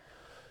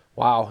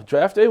 Wow,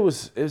 draft day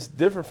was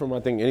different from I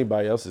think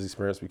anybody else's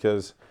experience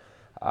because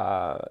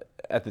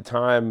at the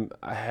time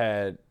I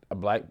had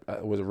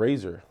it was a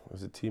Razor. It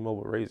was a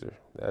T-Mobile Razor.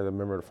 I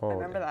remember the phone. I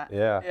remember that.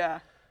 Yeah. Yeah.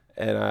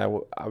 And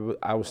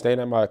I was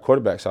staying at my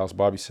quarterback's house,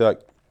 Bobby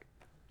Suck,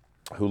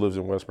 who lives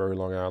in Westbury,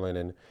 Long Island,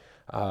 and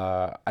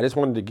I just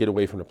wanted to get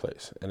away from the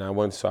place. And I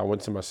went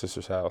to my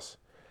sister's house,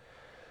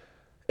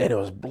 and it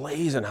was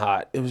blazing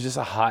hot. It was just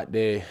a hot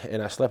day,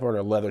 and I slept on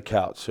a leather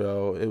couch,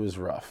 so it was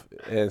rough.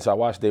 And so I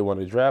watched day one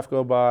of the draft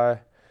go by,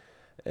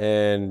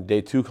 and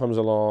day two comes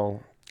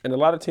along, and a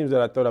lot of teams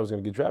that I thought I was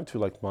going to get drafted to,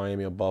 like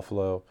Miami or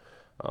Buffalo,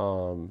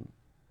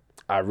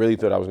 I really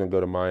thought I was going to go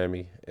to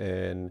Miami.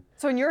 And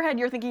So in your head,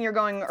 you're thinking you're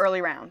going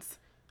early rounds.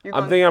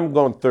 I'm thinking I'm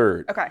going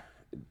third. Okay.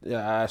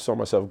 Yeah, I saw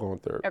myself going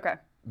third. Okay.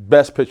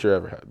 Best picture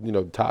ever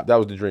had. Top. That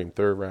was the dream.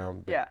 Third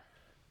round. Yeah.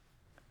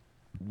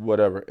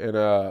 Whatever. And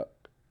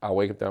I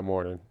wake up that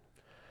morning,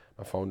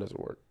 my phone doesn't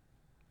work,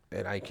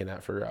 and I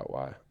cannot figure out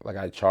why. Like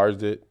I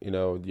charged it.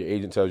 Your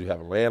agent tells you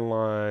have a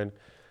landline,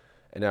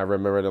 and I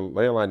remember the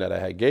landline that I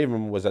had gave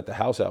him was at the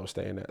house I was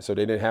staying at, so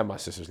they didn't have my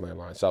sister's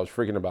landline. So I was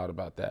freaking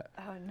about that.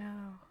 Oh no.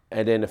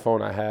 And then the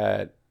phone I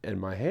had in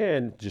my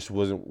hand just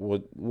wasn't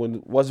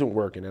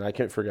working, and I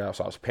couldn't figure it out.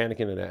 So I was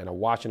panicking in that, and I'm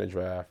watching the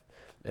draft,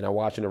 and I'm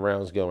watching the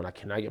rounds go, and I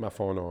cannot get my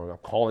phone on. I'm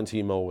calling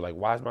T-Mobile, like,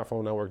 why is my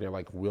phone not working? They're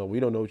like, Will, we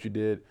don't know what you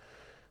did,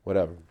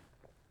 whatever.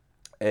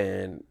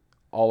 And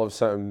all of a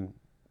sudden,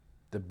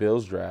 the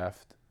Bills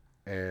draft,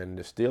 and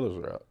the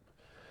Steelers are up,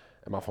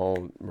 and my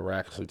phone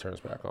miraculously turns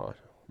back on,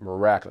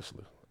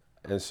 miraculously.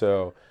 And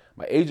so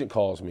my agent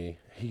calls me.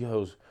 He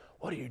goes,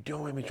 "What are you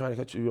doing? I've been trying to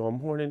catch you all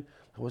morning.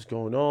 What's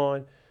going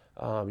on?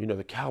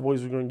 The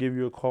Cowboys are going to give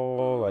you a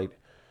call."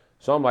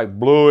 So I'm like, I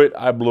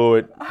blew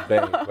it,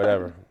 bang,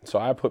 whatever. So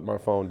I put my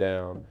phone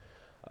down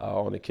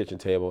on the kitchen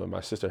table, and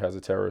my sister has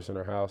a terrorist in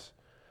her house.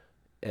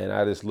 And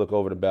I just look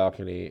over the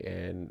balcony,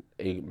 and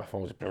my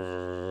phone's,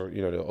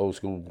 the old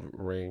school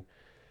ring.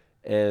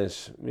 And,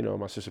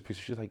 my sister picks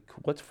it. She's like,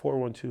 "What's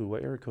 412?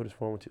 What area code is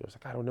 412? I was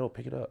like, "I don't know.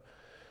 Pick it up."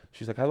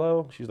 She's like,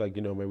 "Hello?" She's like,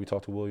 "Maybe we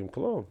talked to William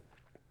Colon."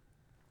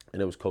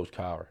 And it was Coach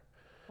Cowher.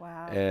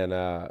 Wow.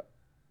 And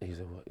he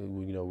said,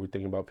 "Well, we're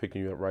thinking about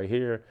picking you up right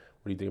here.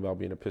 What do you think about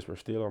being a Pittsburgh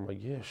Steeler?" I'm like,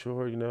 "Yeah,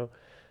 sure,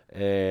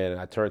 And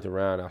I turned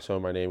around, I saw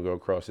my name go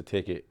across the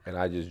ticket, and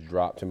I just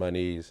dropped to my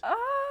knees.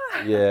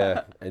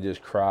 Yeah, and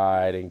just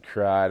cried and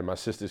cried. And my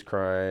sister's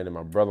crying, and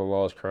my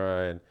brother-in-law's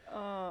crying.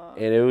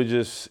 And it was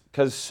just,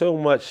 because so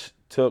much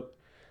took,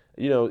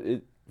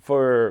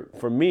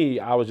 for me,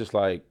 I was just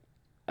like,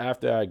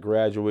 after I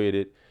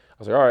graduated, I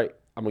was like, all right,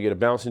 I'm going to get a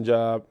bouncing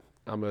job.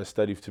 I'm going to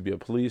study to be a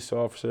police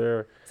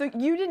officer. So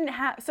you didn't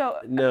have,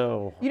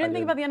 No. You didn't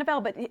think about the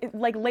NFL, but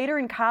like later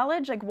in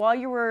college, like while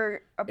you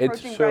were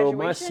approaching graduation? So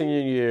my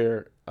senior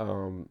year,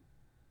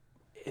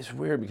 it's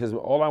weird because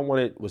all I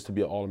wanted was to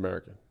be an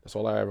All-American. That's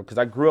all I ever, because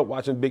I grew up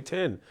watching Big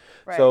Ten.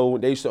 Right. So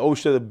they used to always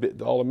show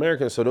the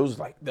All-Americans. So those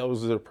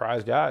the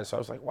prize guys. So I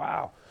was like,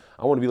 wow,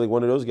 I want to be like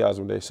one of those guys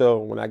one day. So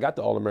when I got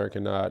the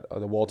All-American nod,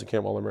 the Walter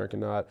Camp All-American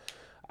nod,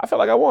 I felt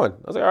like I won.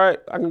 I was like, all right,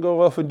 I can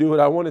go off and do what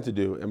I wanted to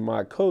do. And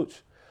my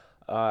coach,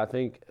 I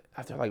think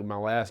after like my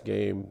last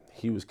game,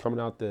 he was coming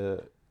out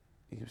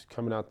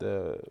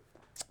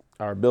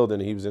our building,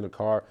 and he was in the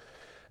car,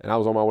 and I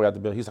was on my way out the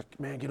building. He's like,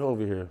 "Man, get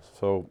over here."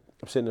 So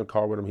I'm sitting in the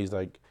car with him. He's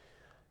like,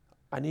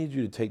 "I need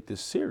you to take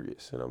this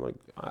serious." And I'm like,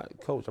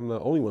 "Coach, I'm the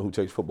only one who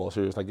takes football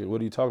serious. Like, what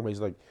are you talking about?" He's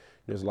like,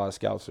 "There's a lot of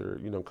scouts that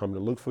are, coming to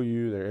look for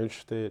you. They're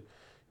interested.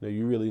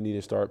 you really need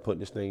to start putting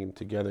this thing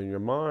together in your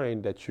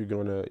mind that you're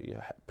going to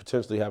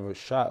potentially have a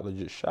shot,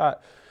 legit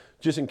shot,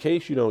 just in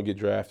case you don't get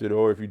drafted,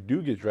 or if you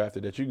do get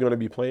drafted, that you're going to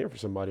be playing for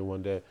somebody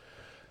one day.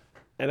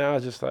 And I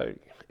was just like,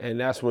 and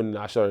that's when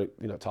I started,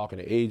 talking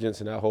to agents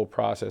and that whole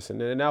process.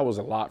 And then that was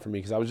a lot for me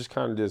because I was just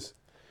kind of just,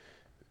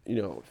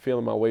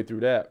 feeling my way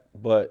through that.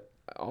 But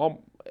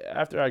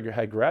after I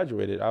had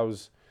graduated, I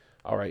was,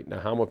 all right, now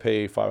how am I going to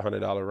pay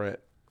 $500 rent?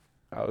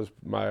 I was,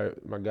 my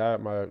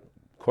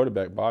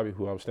quarterback, Bobby,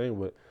 who I was staying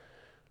with,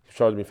 he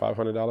charged me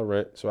 $500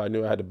 rent. So I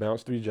knew I had to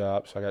bounce 3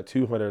 jobs. So I got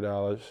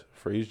 $200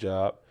 for each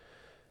job.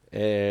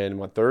 And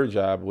my third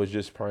job was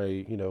just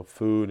probably,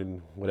 food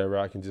and whatever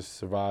I can just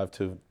survive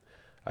to.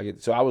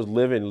 So I was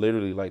living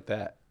literally like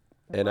that.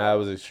 And I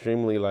was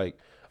extremely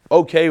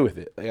okay with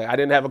it. I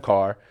didn't have a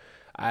car.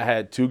 I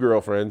had 2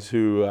 girlfriends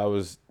who I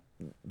was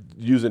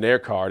using their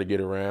car to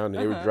get around,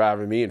 and they were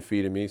driving me and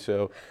feeding me.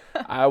 So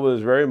I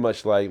was very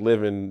much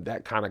living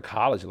that kind of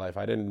college life.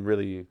 I didn't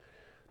really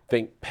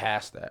think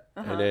past that.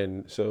 And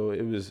then, so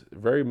it was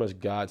very much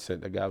God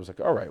sent. The guy was like,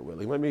 all right,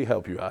 Willie, let me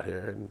help you out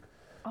here. And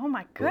oh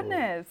my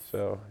goodness.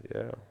 So,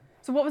 yeah.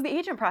 So what was the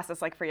agent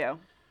process like for you?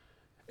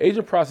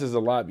 Agent process is a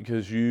lot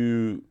because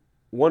you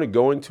want to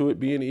go into it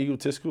being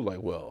egotistical,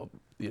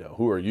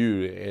 who are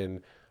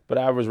you? But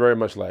I was very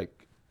much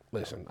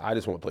listen, I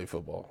just want to play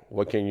football.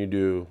 What can you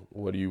do?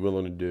 What are you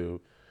willing to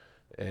do?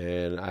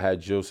 And I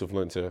had Joseph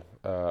Linter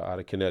out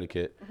of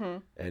Connecticut,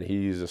 and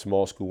he's a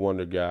small school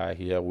wonder guy.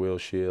 He had Will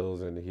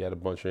Shields, and he had a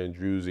bunch of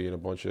Andrewsy and a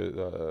bunch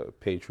of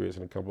Patriots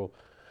and a couple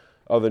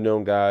other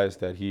known guys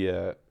that he,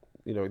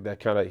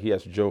 he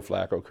has Joe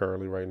Flacco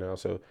currently right now.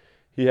 So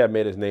he had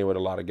made his name with a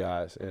lot of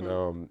guys. And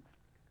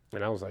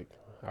I was like,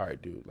 all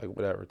right, dude,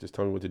 whatever, just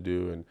tell me what to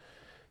do. And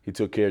he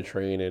took care of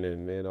training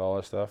and all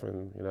that stuff.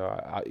 And,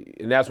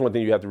 and that's one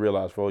thing you have to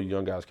realize for all you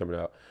young guys coming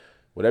out.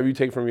 Whatever you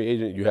take from your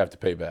agent, you have to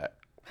pay back.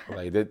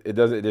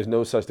 There's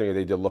no such thing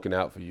as they're looking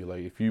out for you.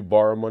 If you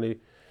borrow money,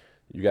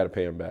 you got to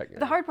pay them back.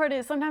 The hard part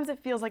is sometimes it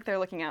feels like they're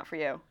looking out for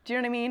you. Do you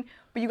know what I mean?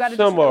 But you got to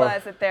just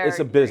realize that they're it's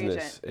a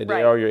business, and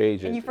they are your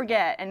agent. And you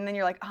forget, and then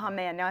you're like, oh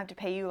man, now I have to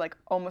pay you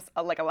almost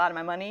a lot of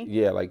my money.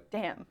 Yeah,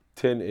 damn.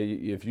 10.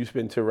 If you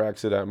spend 10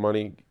 racks of that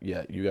money,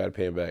 yeah, you got to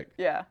pay him back.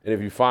 Yeah. And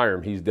if you fire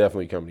him, he's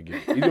definitely coming to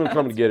get it. He's going to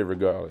come to get it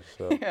regardless.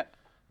 So, yeah.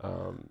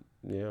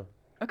 Yeah.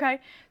 Okay,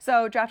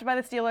 so drafted by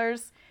the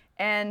Steelers,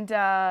 and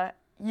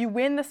you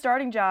win the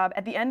starting job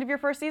at the end of your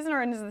first season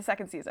or into the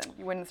second season?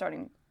 You win the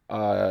starting.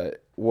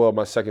 Well,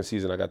 my second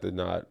season, I got the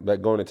nod.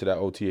 Going into that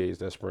OTAs,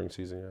 that spring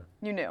season,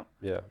 yeah. You knew.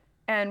 Yeah.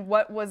 And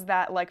what was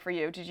that like for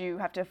you? Did you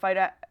have to fight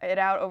it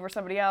out over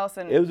somebody else?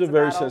 And it was a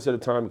very sensitive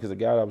time because the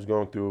guy I was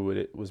going through with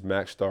it was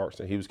Max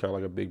Starks, and he was kind of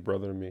like a big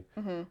brother to me.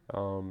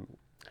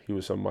 He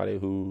was somebody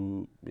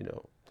who,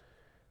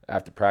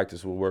 after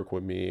practice would work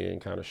with me and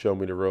kind of show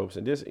me the ropes,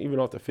 and just even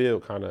off the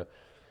field kind of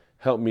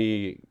helped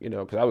me,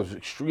 because I was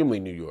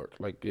extremely New York.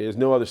 There's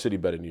no other city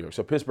better than New York.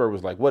 So Pittsburgh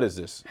was like, what is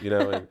this?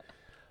 And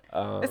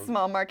a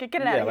small market,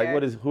 get it out of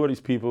here. Who are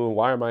these people?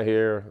 Why am I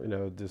here?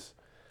 Just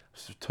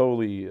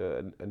totally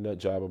a nut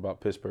job about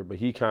Pittsburgh. But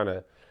he kind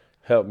of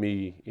helped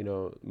me,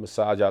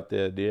 massage out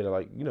the idea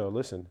to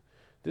listen,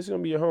 this is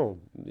gonna be your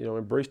home.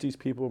 Embrace these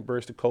people,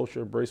 embrace the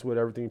culture, embrace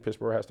everything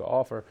Pittsburgh has to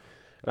offer.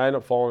 And I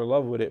ended up falling in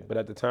love with it. But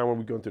at the time when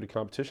we were going through the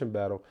competition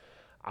battle,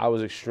 I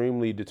was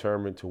extremely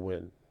determined to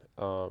win,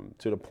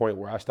 to the point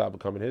where I stopped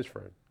becoming his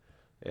friend.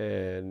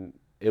 And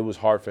it was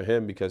hard for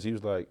him because he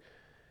was like,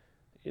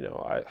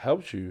 I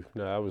helped you.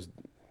 I was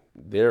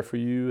there for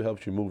you,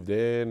 helped you move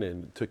in,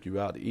 and took you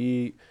out to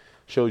eat,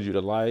 showed you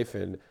the life.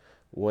 And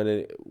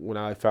when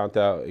I found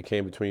out it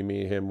came between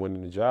me and him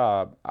winning the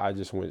job, I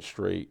just went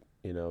straight,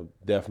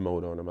 death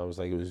mode on him. I was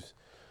like, it was,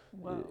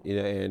 wow.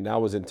 And that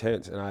was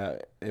intense.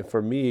 And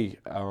for me,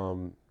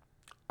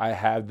 I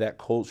have that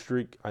cold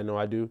streak. I know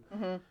I do.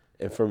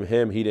 And from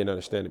him, he didn't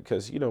understand it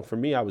because, for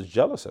me, I was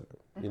jealous of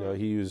him.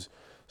 He was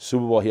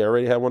Super Bowl. He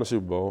already had won a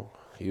Super Bowl.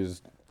 He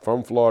was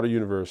from Florida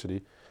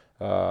University.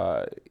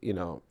 Him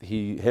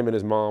and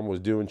his mom was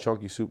doing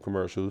Chunky Soup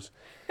commercials.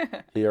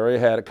 He already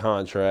had a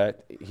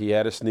contract. He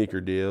had a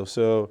sneaker deal.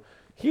 So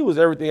he was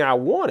everything I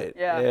wanted.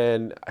 Yeah.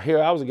 And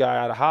here I was a guy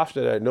out of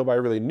Hofstra that nobody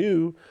really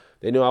knew.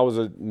 They knew I was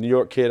a New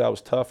York kid. I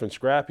was tough and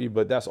scrappy,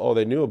 but that's all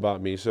they knew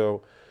about me.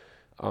 So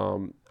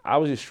I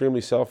was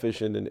extremely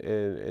selfish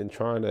and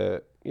trying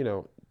to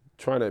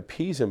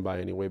appease him by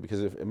any way,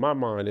 because in my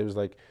mind, it was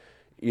like,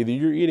 either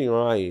you're eating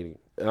or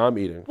I'm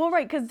eating. Well,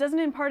 right, because doesn't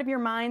in part of your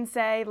mind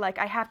say,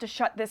 I have to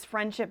shut this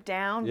friendship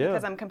down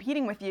because I'm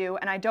competing with you,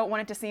 and I don't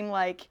want it to seem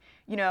like,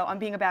 I'm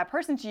being a bad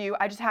person to you.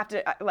 I just have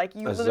to,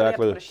 you literally have to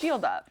put a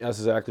shield up. That's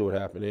exactly what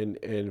happened.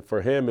 And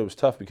for him, it was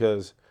tough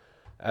because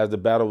as the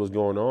battle was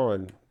going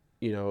on,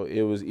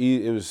 it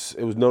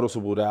was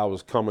noticeable that I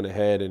was coming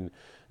ahead and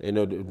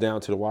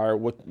down to the wire.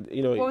 What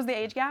was the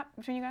age gap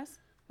between you guys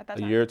at that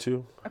time? A year or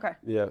two. Okay.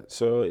 Yeah.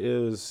 So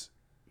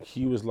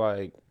he was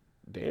like,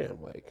 damn,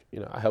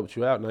 I helped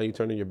you out. Now you're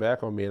turning your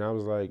back on me. And I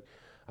was like,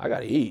 I got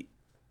to eat.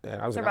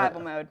 And I was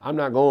Survival like, mode. I'm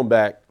not going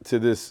back to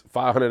this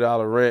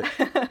 $500 rent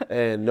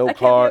and no I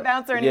car. can't be a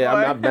bouncer Yeah, I'm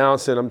anymore. not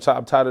bouncing. I'm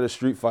tired of the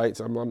street fights.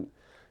 I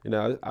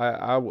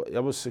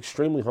was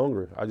extremely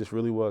hungry. I just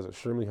really was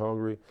extremely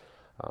hungry.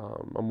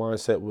 My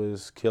mindset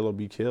was kill or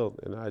be killed,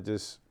 and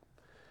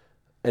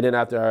then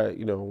after I,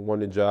 won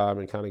the job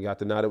and kind of got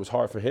the nod, it was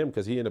hard for him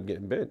because he ended up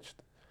getting benched.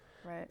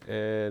 Right.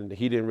 And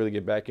he didn't really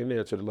get back in there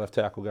until the left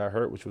tackle got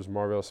hurt, which was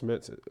Marvell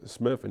Smith,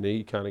 and then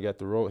he kind of got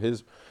the role,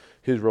 his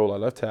role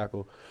at left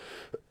tackle.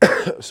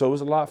 So it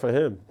was a lot for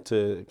him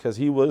because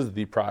he was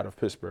the pride of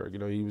Pittsburgh.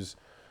 He was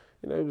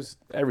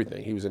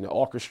everything. He was in the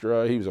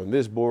orchestra. He was on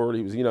this board.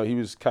 He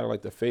was kind of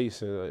like the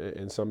face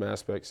in some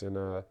aspects, and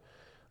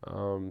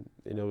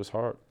it was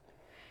hard.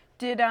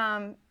 Did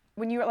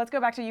let's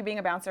go back to you being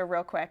a bouncer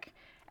real quick.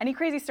 Any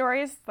crazy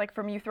stories like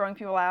from you throwing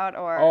people out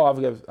or? Oh,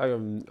 I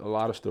have a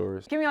lot of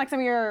stories. Give me like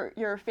some of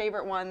your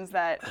favorite ones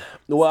that.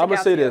 Well, I'm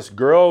gonna say this: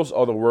 girls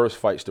are the worst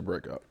fights to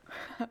break up.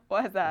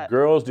 What is that?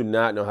 Girls do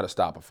not know how to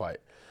stop a fight.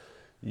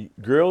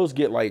 Girls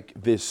get like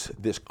this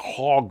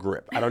claw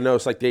grip. I don't know.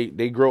 It's like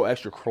they grow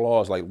extra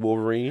claws like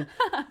Wolverine,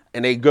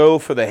 and they go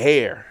for the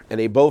hair, and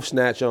they both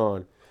snatch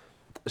on.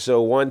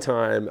 So one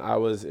time I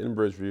was in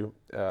Bridgeview,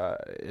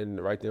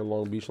 right there in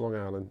Long Beach, Long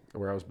Island,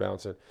 where I was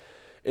bouncing,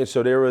 and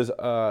so there was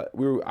I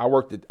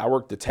worked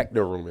the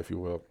techno room, if you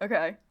will.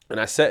 Okay. And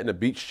I sat in a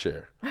beach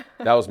chair.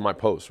 That was my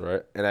post,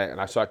 right? And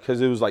I saw because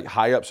it was like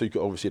high up, so you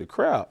could oversee the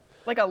crowd.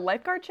 Like a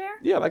lifeguard chair?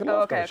 Yeah, like a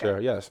lifeguard chair.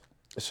 Yes.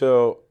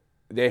 So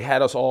they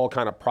had us all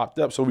kind of propped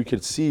up so we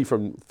could see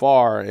from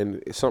far,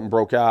 and if something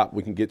broke out,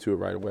 we can get to it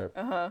right away.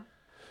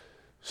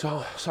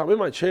 So I'm in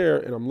my chair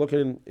and I'm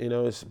looking,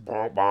 it's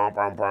bom, bom,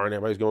 bom, bom, and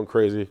everybody's going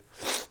crazy.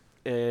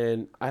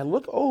 And I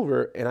look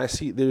over and I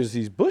see there's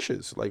these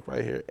bushes like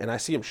right here, and I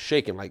see them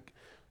shaking like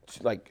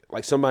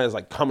somebody's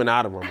like coming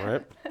out of them,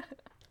 right?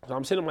 So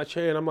I'm sitting in my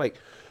chair and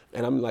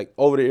I'm like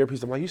over the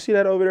earpiece. I'm like, you see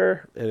that over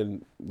there?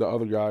 And the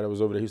other guy that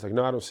was over there, he's like,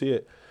 no, I don't see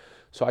it.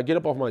 So I get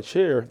up off my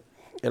chair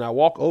and I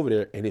walk over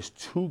there, and it's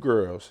two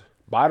girls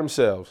by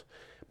themselves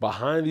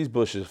behind these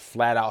bushes,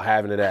 flat out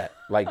having it at,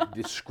 like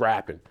just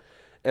scrapping.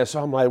 And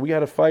so I'm like, we got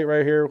to fight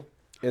right here.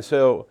 And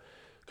so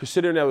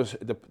considering that was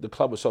the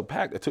club was so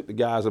packed, it took the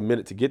guys a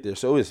minute to get there.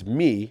 So it's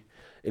me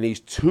and these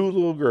two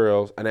little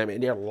girls, and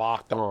they're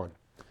locked on.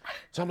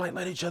 So I'm like,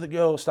 let each other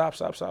go. Stop.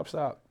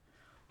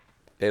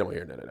 They don't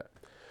hear none of that.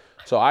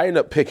 So I end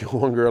up picking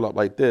one girl up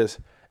like this,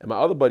 and my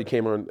other buddy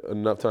came on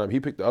enough time. He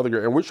picked the other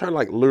girl, and we're trying to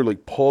like literally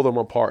pull them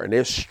apart, and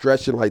they're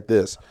stretching like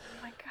this. Oh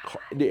my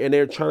God. And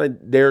they're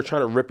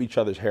trying to rip each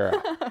other's hair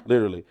out,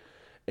 literally.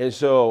 And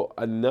so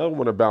another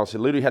one of bouncers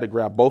literally had to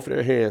grab both of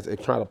their hands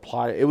and try to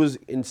apply it. It was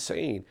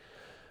insane.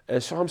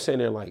 And so I'm saying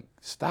there like,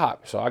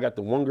 stop. So I got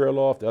the one girl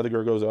off, the other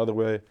girl goes the other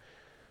way.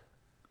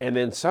 And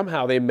then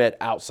somehow they met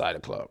outside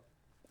the club.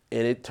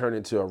 And it turned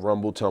into a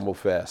rumble tumble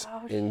fest.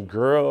 Oh, and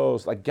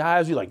girls, like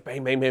guys, you like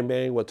bang, bang, bang,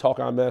 bang, what talk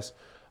on mess.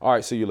 All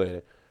right, see you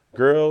later.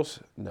 Girls,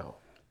 no.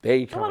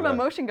 They a lot of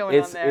emotion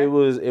going on there. It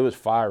was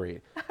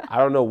fiery. I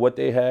don't know what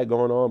they had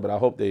going on, but I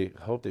hope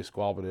they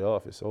squabbled it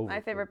off. It's over.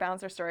 My favorite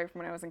bouncer story from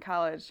when I was in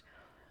college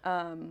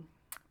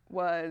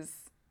was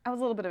I was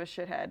a little bit of a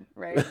shithead,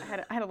 right?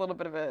 I had a little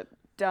bit of a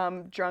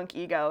dumb, drunk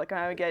ego. Like when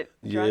I would get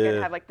drunk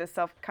and have like this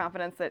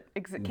self-confidence that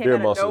came Beer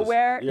out muscles. of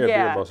nowhere. Yeah,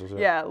 beer muscles.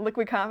 Yeah,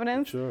 liquid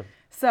confidence. Sure.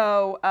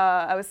 So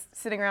I was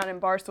sitting around in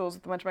bar stools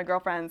with a bunch of my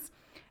girlfriends,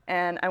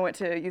 and I went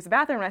to use the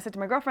bathroom, and I said to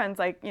my girlfriends,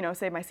 like,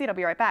 save my seat, I'll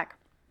be right back.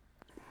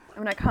 And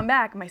when I come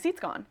back, my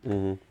seat's gone.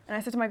 And I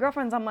said to my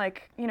girlfriends, I'm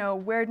like,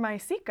 where'd my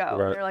seat go?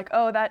 Right. And they're like,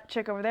 oh, that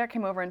chick over there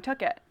came over and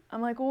took it.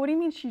 I'm like, well, what do you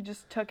mean she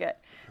just took it?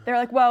 They're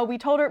like, well, we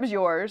told her it was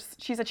yours.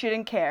 She said she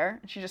didn't care,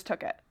 and she just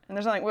took it. And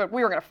there's nothing,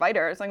 we were going to fight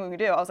her. There's nothing we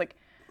could do. I was like,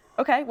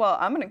 okay, well,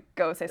 I'm going to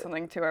go say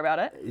something to her about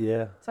it.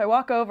 Yeah. So I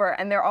walk over,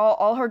 and they're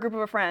all her group of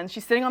her friends.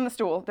 She's sitting on the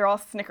stool. They're all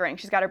snickering.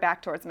 She's got her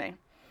back towards me.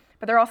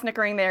 But they're all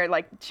snickering there,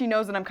 like, she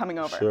knows that I'm coming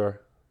over.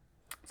 Sure.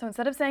 So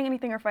instead of saying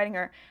anything or fighting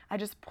her, I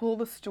just pull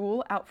the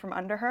stool out from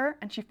under her,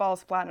 and she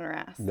falls flat on her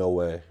ass. No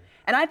way.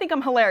 And I think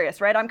I'm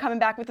hilarious, right? I'm coming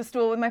back with the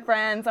stool with my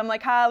friends. I'm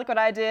like, hi, look what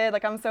I did.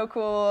 Like, I'm so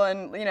cool.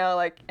 And,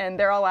 and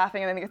they're all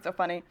laughing, and I think it's so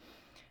funny.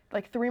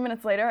 Like, 3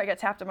 minutes later, I get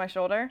tapped on my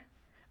shoulder.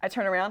 I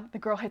turn around. The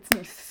girl hits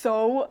me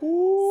so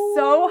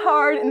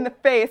hard in the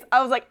face.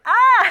 I was like,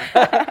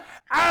 ah!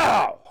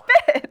 Ow!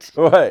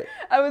 Bitch! Right.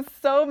 I was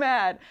so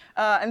mad.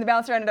 And the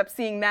bouncer ended up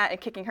seeing that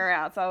and kicking her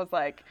out. So I was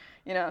like,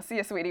 see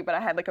you, sweetie. But I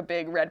had like a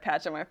big red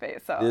patch on my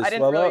face. So Did it I didn't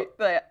swell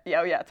really. up?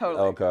 Yeah,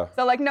 totally. Okay.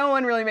 So like no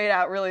one really made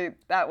out really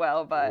that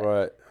well. But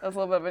Right. it was a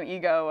little bit of an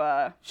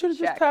ego Should have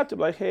just check. tapped him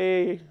like,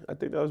 hey, I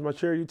think that was my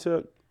chair you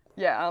took.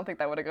 Yeah, I don't think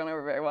that would have gone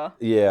over very well.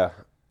 Yeah.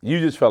 You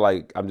just felt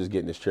like I'm just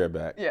getting this chair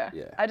back. Yeah.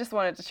 Yeah. I just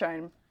wanted to try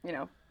and,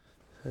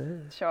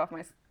 show off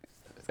my.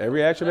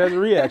 Every action has a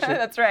reaction.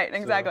 That's right,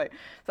 exactly.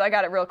 So I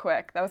got it real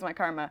quick. That was my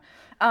karma.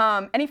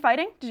 Any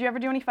fighting? Did you ever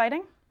do any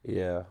fighting?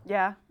 Yeah.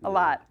 Yeah, a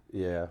lot.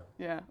 Yeah.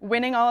 Yeah.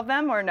 Winning all of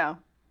them or no?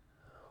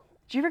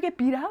 Did you ever get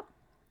beat up?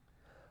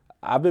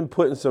 I've been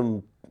put in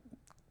some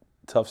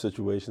tough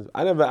situations.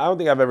 I don't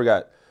think I've ever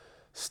got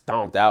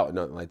stomped out or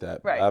nothing like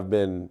that. Right. I've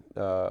been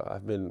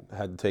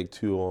had to take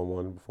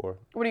 2-on-1 before.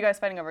 What are you guys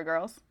fighting over,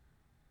 girls?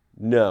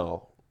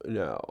 No.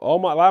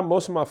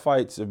 Most of my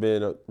fights have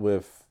been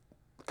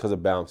because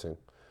of bouncing,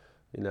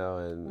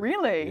 and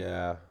Really?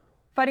 yeah.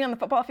 Fighting on the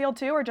football field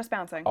too, or just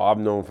bouncing? Oh,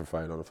 I'm known for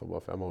fighting on the football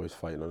field. I'm always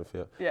fighting on the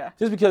field. Yeah.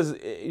 Just because,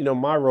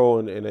 my role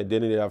and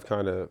identity I've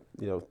kind of,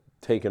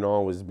 taken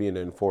on was being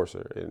an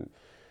enforcer. And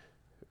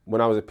when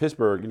I was at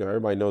Pittsburgh,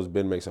 everybody knows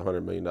Ben makes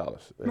 $100 million.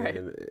 Right.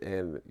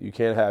 And you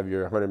can't have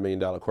your $100 million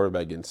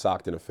quarterback getting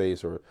socked in the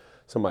face or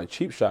somebody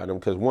cheap shotting him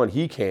because, one,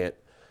 he can't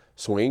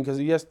swing because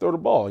he has to throw the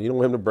ball. You don't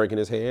want him to break in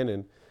his hand.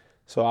 And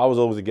so I was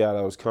always the guy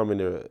that was coming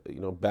to,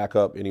 back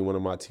up any one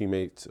of my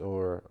teammates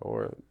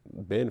or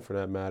Ben for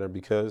that matter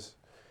because,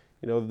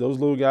 those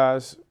little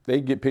guys,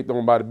 they get picked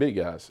on by the big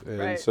guys. And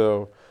Right.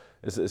 so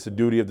it's a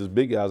duty of those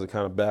big guys to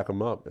kind of back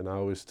them up. And I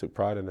always took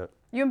pride in that.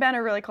 You and Ben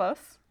are really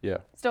close. Yeah.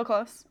 Still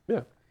close.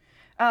 Yeah.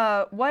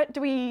 What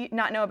do we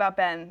not know about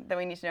Ben that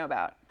we need to know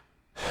about?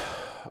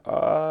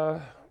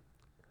 I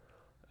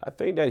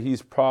think that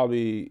he's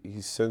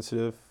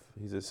sensitive.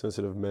 He's a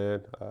sensitive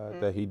man.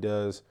 That he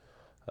does.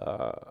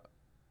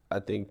 I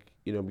think,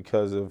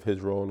 because of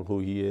his role and who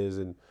he is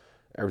and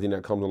everything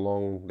that comes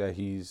along that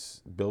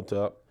he's built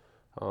up,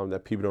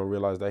 that people don't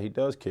realize that he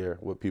does care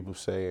what people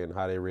say and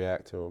how they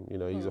react to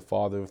him. He's a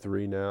father of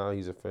 3 now.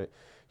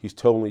 He's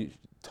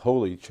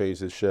totally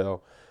changed his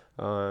shell.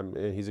 And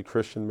he's a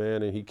Christian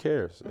man and he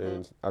cares. Mm-hmm.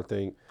 And I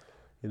think,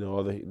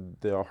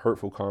 there are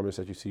hurtful comments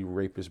that you see,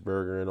 rapist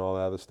burger and all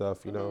that other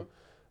stuff,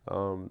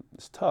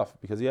 it's tough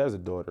because he has a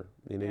daughter.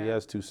 He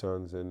has 2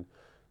 sons and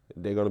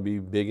they're going to be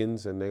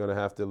biggins and they're going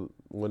to have to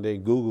one day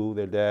Google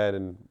their dad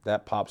and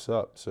that pops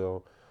up.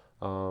 So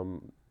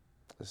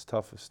it's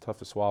tough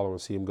to swallow and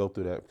see him go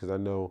through that because I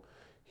know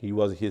he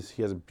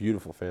has a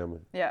beautiful family.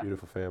 Yeah.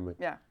 Beautiful family.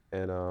 Yeah.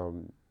 And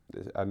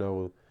I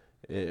know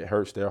it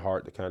hurts their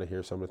heart to kind of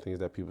hear some of the things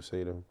that people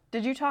say to him.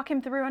 Did you talk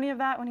him through any of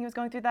that when he was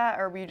going through that,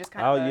 or were you just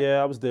kind of?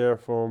 Yeah, I was there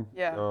for him.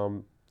 Yeah.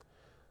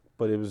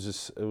 But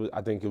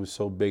I think it was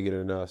so bigger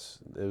than us.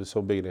 It was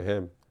so bigger than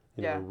him.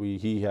 He had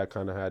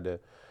to,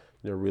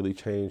 really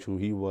change who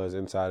he was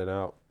inside and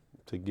out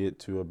to get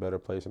to a better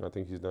place, and I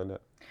think he's done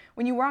that.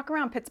 When you walk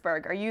around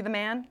Pittsburgh, are you the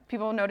man?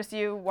 People notice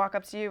you, walk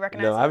up to you,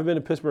 recognize you? No, I haven't been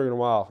to Pittsburgh in a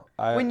while.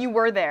 When you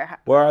were there.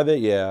 Where are they?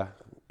 Yeah.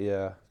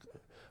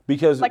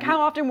 Because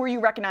how often were you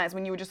recognized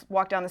when you would just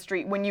walk down the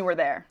street when you were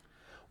there?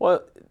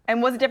 Well.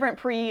 And was it different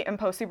pre and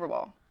post Super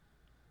Bowl?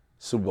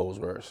 Super Bowl's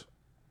worse.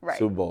 Right.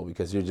 Super Bowl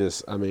because one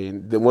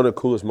of the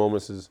coolest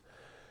moments is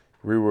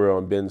we were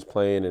on Ben's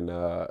plane and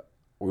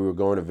we were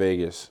going to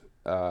Vegas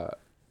and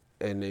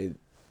they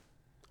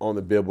on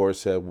the billboard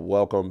said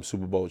 "Welcome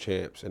Super Bowl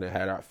champs" and it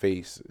had our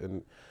face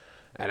and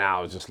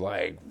I was just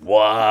like,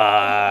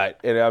 what?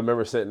 And I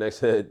remember sitting next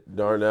to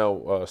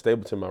Darnell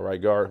Stapleton, my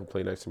right guard, who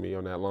played next to me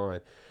on that line,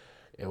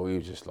 and we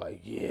were just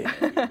like, yeah,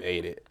 we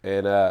made it.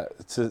 And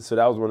so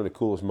that was one of the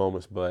coolest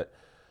moments. But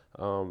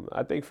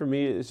I think for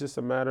me, it's just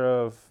a matter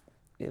of,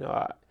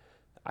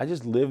 I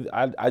just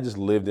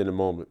lived in the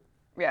moment.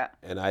 Yeah.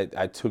 And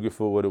I took it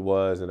for what it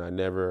was, and I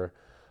never,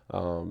 I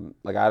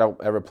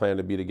don't ever plan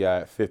to be the guy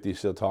at 50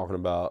 still talking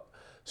about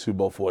Super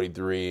Bowl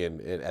 43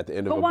 and at the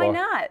end of a bar. But why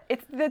not?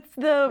 That's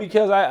the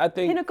because I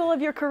think pinnacle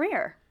of your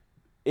career.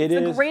 It's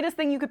the greatest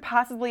thing you could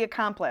possibly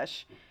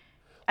accomplish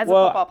as a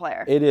football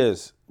player. It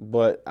is,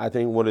 but I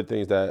think one of the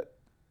things that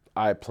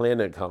I plan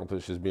to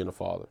accomplish is being a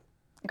father.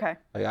 Okay.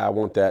 I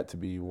want that to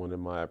be one of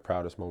my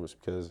proudest moments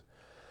because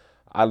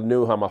I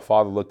knew how my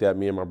father looked at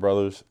me and my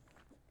brothers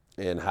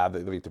and how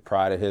the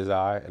pride in his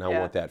eye, and I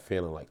want that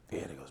feeling like,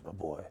 there goes my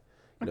boy.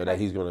 That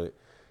he's going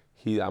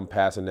to, I'm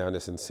passing down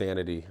this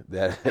insanity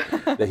that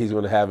that he's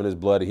going to have in his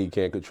blood that he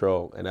can't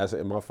control. And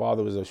my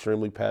father was an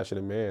extremely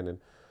passionate man,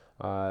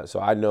 and so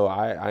I know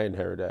I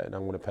inherit that, and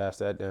I'm going to pass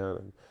that down.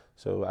 And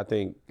so I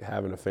think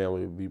having a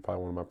family would be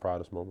probably one of my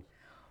proudest moments.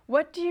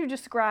 What do you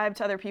describe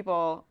to other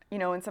people,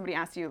 when somebody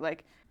asks you,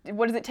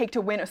 what does it take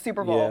to win a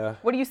Super Bowl? Yeah.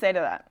 What do you say to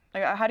that?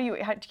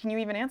 Can you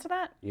even answer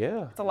that?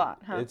 Yeah. It's a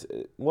lot, huh?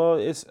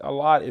 It's a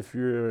lot if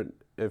you're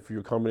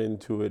coming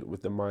into it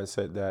with the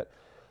mindset that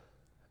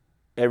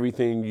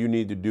everything you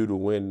need to do to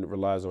win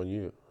relies on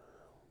you.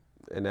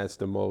 And that's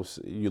the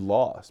most you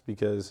lost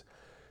because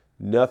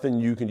nothing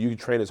you can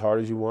train as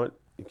hard as you want,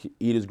 you can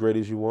eat as great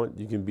as you want,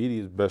 you can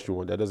be the best you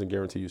want. That doesn't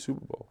guarantee you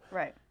Super Bowl.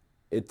 Right.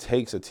 It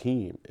takes a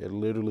team. It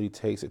literally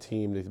takes a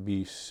team to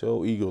be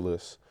so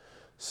egoless,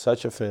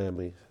 such a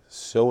family,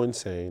 so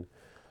insane,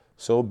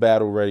 so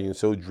battle ready and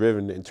so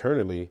driven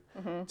internally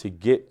to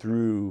get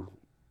through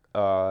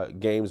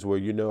games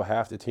where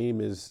half the team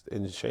is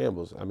in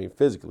shambles. I mean,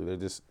 physically, they're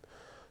just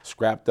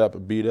scrapped up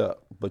and beat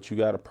up, but you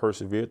got to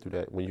persevere through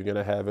that. When you're going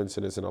to have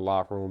incidents in the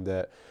locker room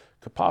that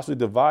could possibly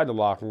divide the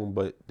locker room,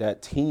 but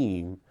that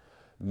team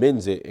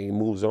mends it and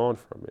moves on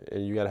from it.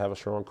 And you got to have a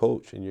strong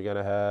coach, and you got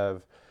to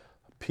have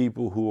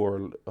people who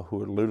are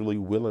literally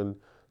willing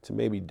to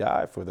maybe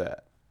die for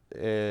that.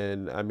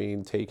 And I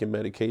mean, taking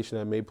medication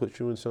that may put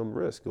you in some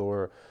risk,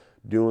 or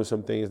doing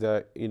some things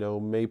that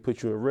may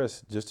put you at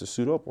risk just to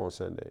suit up on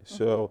Sunday.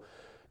 So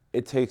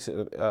it takes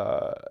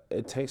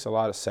a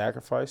lot of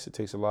sacrifice. It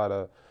takes a lot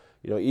of,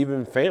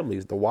 even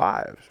families, the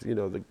wives,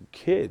 the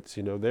kids,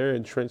 they're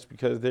entrenched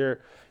because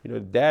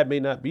dad may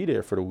not be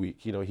there for the week.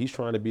 He's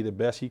trying to be the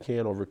best he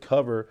can or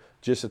recover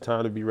just in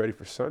time to be ready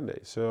for Sunday.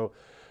 So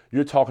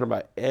you're talking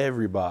about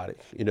everybody,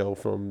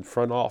 from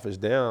front office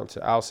down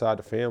to outside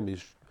the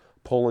families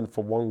pulling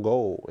for one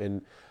goal.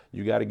 And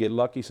you got to get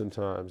lucky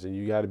sometimes, and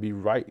you got to be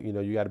right.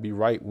 You got to be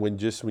right when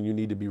you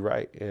need to be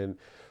right. And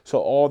so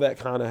all that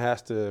kind of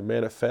has to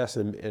manifest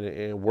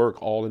and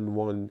work all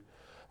on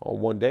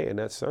one day, and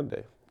that's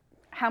Sunday.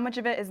 How much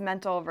of it is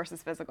mental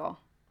versus physical?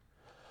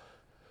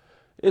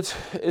 It's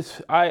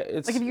like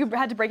if you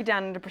had to break it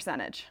down into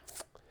percentage.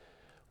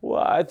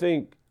 Well, I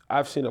think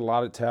I've seen a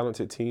lot of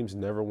talented teams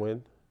never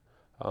win.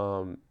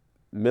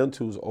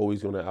 Mental is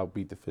always going to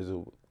outbeat the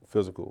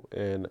physical.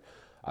 And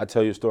I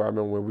tell you a story. I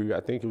remember when I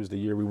think it was the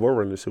year we were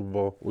winning the Super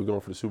Bowl. We were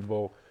going for the Super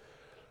Bowl.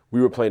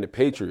 We were playing the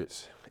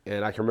Patriots,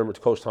 and I can remember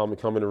Coach Tomlin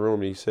come in the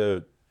room and he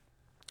said,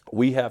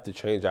 "We have to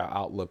change our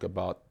outlook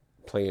about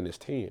playing this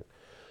team."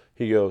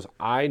 He goes,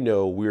 "I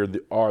know we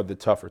are the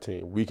tougher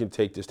team. We can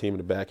take this team in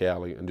the back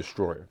alley and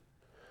destroy them.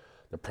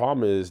 The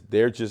problem is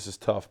they're just as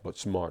tough but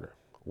smarter.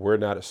 We're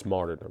not as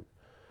smart as them."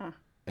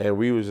 And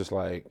we was just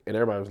like, and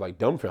everybody was like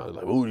dumbfounded,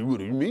 like, what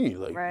do you mean?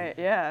 Like, right,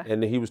 yeah.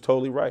 And he was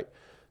totally right.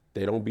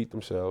 They don't beat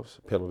themselves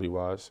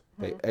penalty-wise.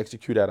 They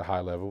execute at a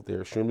high level. They're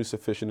extremely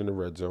sufficient in the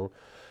red zone.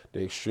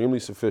 They're extremely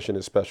sufficient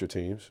in special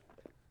teams.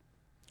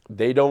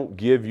 They don't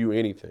give you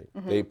anything.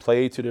 They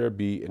play to their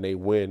beat and they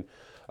win.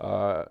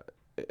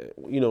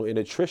 In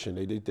attrition,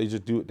 they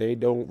just do. They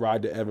don't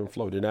ride the ebb and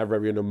flow. They're not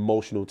very an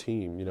emotional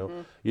team.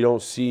 You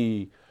don't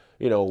see.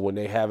 When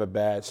they have a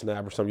bad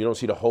snap or something, you don't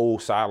see the whole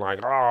sideline,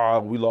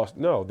 we lost.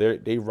 No,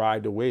 they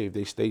ride the wave.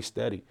 They stay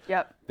steady.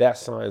 Yep. That's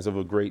signs of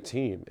a great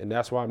team. And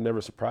that's why I'm never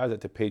surprised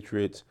that the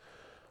Patriots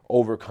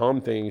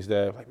overcome things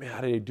that, like, man, how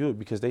do they do it?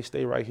 Because they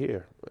stay right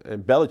here.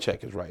 And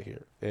Belichick is right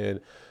here. And,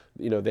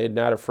 they're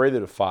not afraid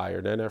of the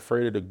fire. They're not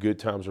afraid of the good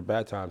times or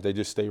bad times. They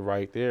just stay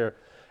right there.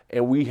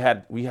 And we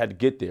had to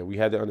get there. We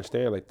had to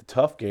understand, like, the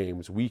tough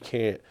games, we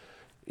can't,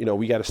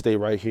 we got to stay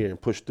right here and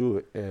push through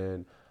it.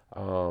 And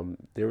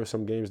there were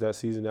some games that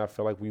season that I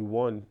felt like we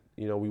won.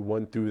 We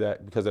won through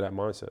that because of that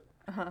mindset.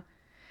 I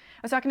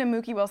was talking to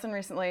Mookie Wilson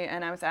recently,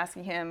 and I was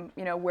asking him,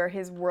 where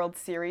his World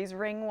Series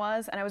ring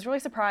was, and I was really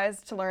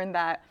surprised to learn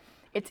that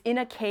it's in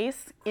a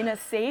case, in a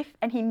safe,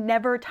 and he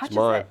never touches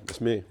it. It's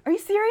me. Are you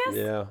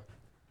serious?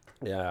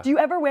 Yeah. Do you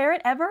ever wear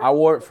it, ever? I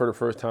wore it for the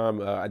first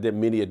time. I did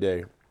media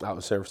day out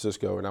in San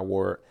Francisco, and I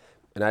wore it,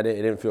 and it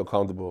didn't feel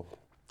comfortable.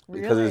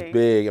 Really? Because it's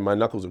big, and my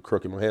knuckles are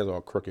crooked. My hands are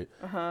all crooked.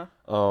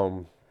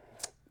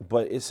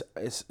 But it's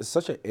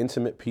such an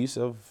intimate piece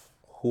of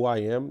who I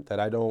am that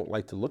I don't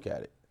like to look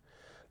at it.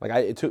 Like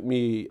it took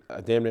me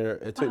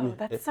It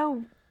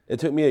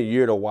took me a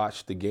year to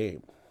watch the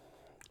game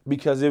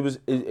because it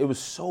was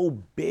so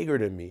bigger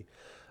than me.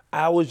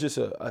 I was just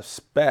a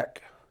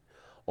speck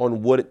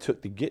on what it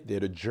took to get there.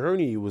 The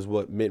journey was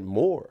what meant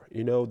more.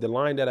 The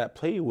line that I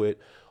played with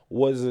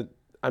wasn't.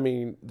 I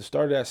mean, the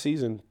start of that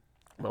season,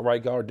 my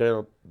right guard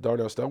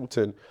Darnell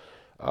Stapleton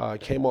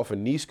came off a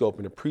knee scope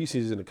in the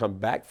preseason to come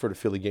back for the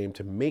Philly game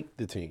to make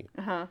the team.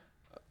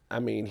 I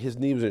mean, his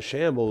knee was in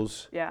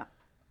shambles. Yeah.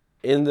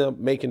 Ended up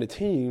making the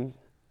team.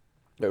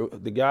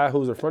 The guy who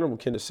was in front of him,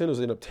 Kenneth Sinners,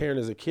 ended up tearing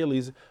his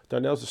Achilles.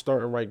 Darnell's the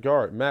starting right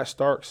guard. Matt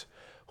Starks,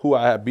 who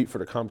I had beat for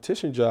the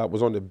competition job,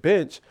 was on the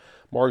bench.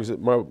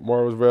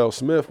 Marvell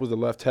Smith was the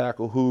left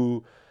tackle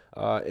who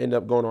ended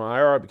up going on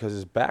IR because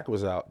his back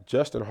was out.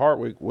 Justin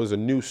Hartwick was a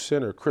new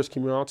center. Chris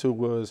Kimurantu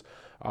was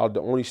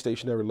the only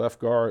stationary left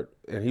guard,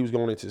 and he was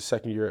going into his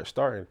second year at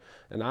starting.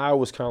 And I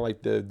was kind of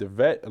like the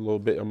vet a little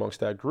bit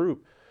amongst that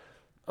group.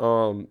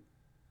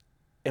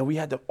 And we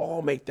had to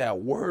all make that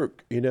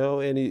work,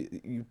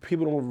 and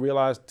people don't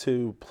realize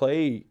to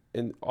play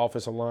in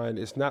offensive line,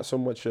 it's not so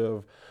much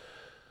of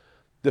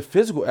the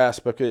physical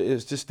aspect,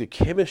 it's just the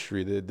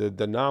chemistry, the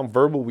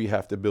nonverbal we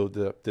have to build,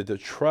 the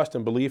trust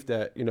and belief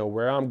that,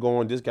 where I'm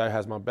going, this guy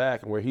has my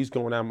back, and where he's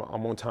going, I'm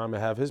on time to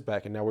have his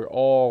back. And now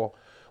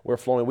we're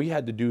flowing. We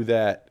had to do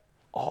that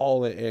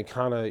all in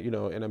kind of,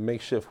 in a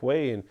makeshift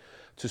way, and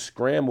to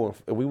scramble.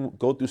 And we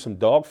go through some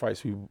dog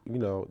fights.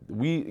 When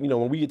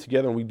we get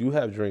together and we do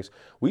have drinks,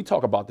 we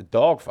talk about the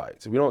dog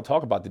fights. We don't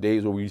talk about the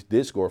days where we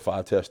did score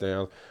 5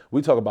 touchdowns.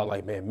 We talk about,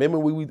 like, man, remember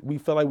we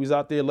felt like we was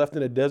out there left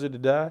in the desert to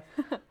die?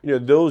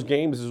 Those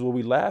games is what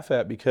we laugh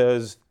at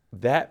because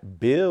that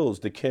builds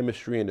the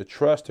chemistry and the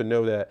trust to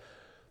know that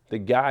the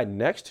guy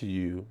next to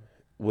you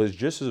was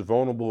just as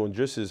vulnerable and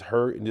just as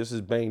hurt and just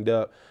as banged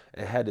up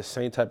and had the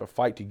same type of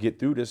fight to get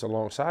through this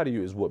alongside of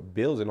you is what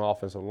builds an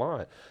offensive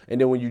line. And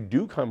then when you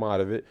do come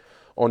out of it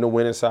on the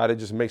winning side, it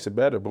just makes it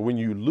better. But when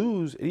you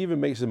lose, it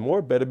even makes it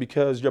more better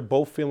because you're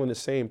both feeling the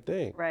same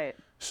thing. Right.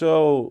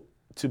 So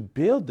to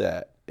build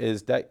that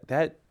is that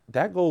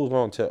goes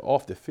on to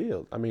off the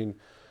field. I mean,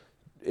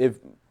 if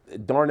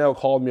Darnell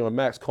called me or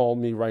Max called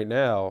me right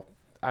now,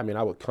 I mean,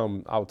 I would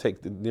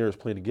take the nearest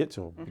plane to get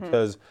to him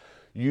because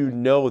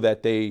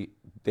that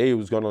they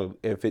was going to,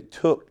 if it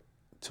took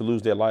to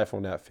lose their life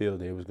on that field,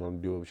 they was going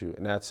to do it with you.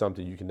 And that's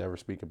something you can never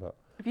speak about.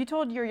 If you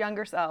told your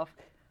younger self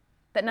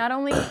that not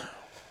only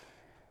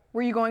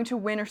were you going to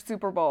win a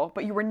Super Bowl,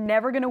 but you were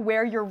never going to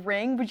wear your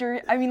ring,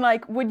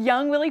 would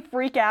young Willie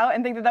freak out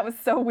and think that that was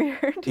so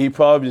weird? He'd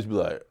probably just be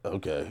like,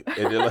 okay.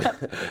 And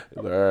then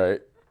all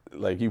right.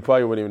 Like, you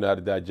probably wouldn't even know how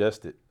to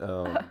digest it.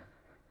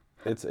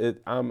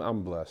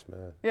 I'm blessed,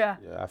 man. Yeah.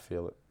 Yeah, I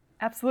feel it.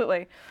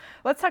 Absolutely.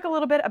 Let's talk a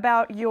little bit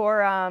about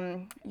your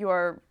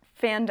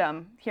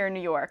fandom here in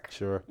New York.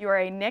 Sure. You are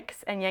a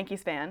Knicks and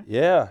Yankees fan,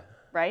 Yeah.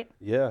 right?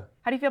 Yeah.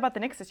 How do you feel about the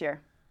Knicks this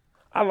year?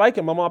 I like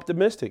him. I'm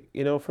optimistic.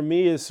 For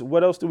me, it's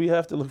what else do we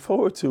have to look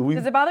forward to?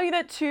 Does it bother you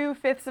that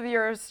 2/5 of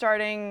your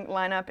starting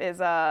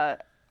lineup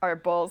are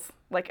Bulls?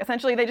 Like,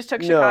 essentially, they just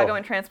took Chicago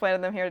and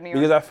transplanted them here to New York.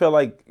 Because I feel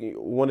like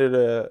one of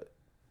the,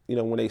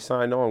 when they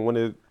signed on, one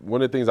of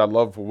the things I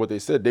love for what they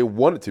said, they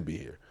wanted to be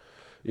here.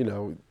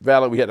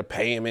 Valid, we had to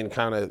pay him and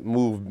kind of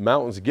move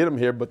mountains to get him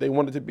here, but they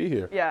wanted to be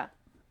here. Yeah.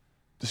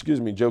 Excuse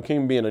me, Joe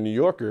King being a New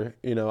Yorker,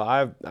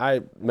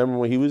 I remember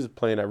when he was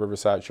playing at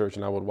Riverside Church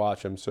and I would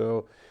watch him.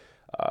 So,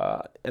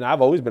 and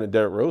I've always been a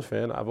Derrick Rose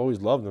fan. I've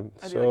always loved him.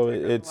 So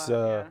it's,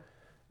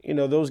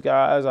 those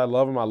guys, I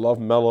love them. I love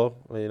Melo.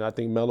 I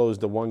think Melo is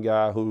the one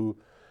guy who,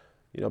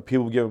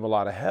 people give him a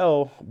lot of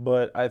hell,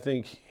 but I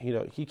think,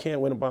 he can't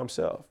win it by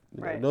himself.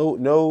 Right.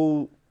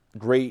 No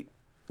great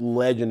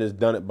legend has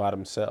done it by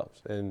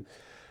themselves. And,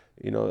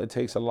 it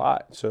takes a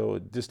lot.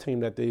 So this team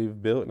that they've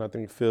built, and I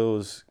think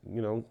Phil's,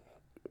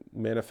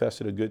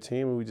 manifested a good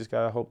team, and we just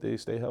got to hope they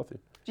stay healthy.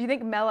 Do you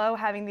think Melo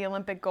having the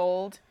Olympic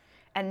gold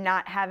and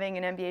not having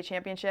an NBA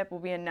championship will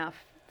be enough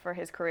for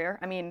his career?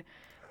 I mean,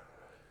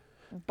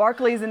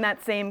 Barkley's in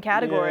that same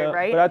category,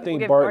 right? But I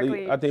think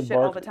Barkley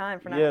all the time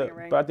for not having a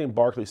ring. But I think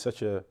Barkley's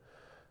such a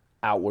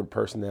outward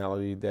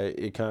personality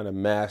that it kind of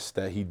masks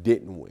that he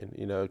didn't win,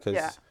 because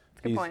that's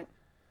a good point.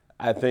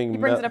 I think he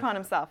brings it upon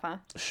himself, huh?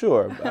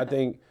 Sure. I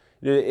think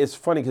it's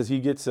funny because he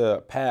gets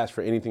a pass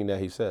for anything that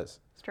he says.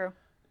 It's true.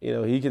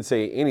 He can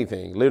say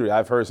anything. Literally,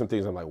 I've heard some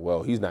things. I'm like,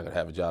 well, he's not going to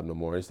have a job no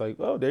more. It's like,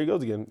 oh, there he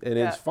goes again. And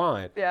it's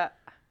fine. Yeah.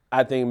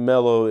 I think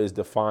Melo is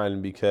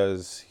defined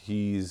because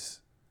he's,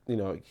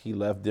 he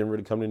left Denver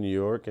to come to New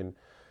York, and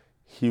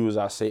he was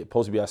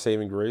supposed to be our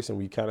saving grace, and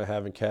we kind of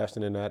haven't cashed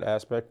in that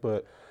aspect.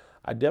 But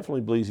I definitely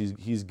believe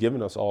he's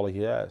given us all he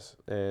has.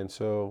 And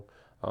so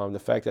the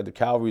fact that the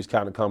Calvary's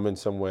kind of come in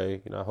some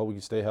way, I hope we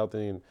can stay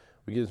healthy and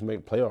we can just make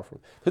a playoff.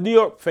 Because New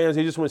York fans,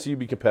 they just want to see you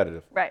be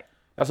competitive. Right.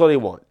 That's all they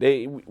want.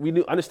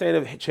 We understand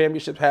if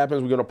championships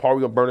happens, we're going to party,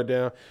 we're going to burn it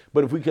down.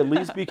 But if we can at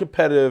least be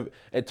competitive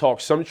and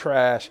talk some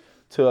trash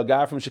to a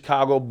guy from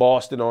Chicago,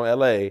 Boston, or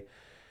L.A.,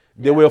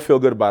 then we'll feel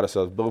good about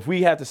ourselves. But if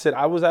we have to sit,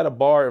 I was at a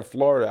bar in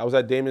Florida. I was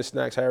at Damon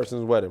Snacks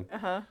Harrison's wedding,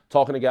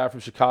 talking to a guy from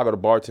Chicago, the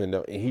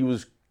bartender, and he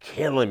was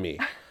killing me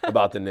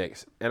about the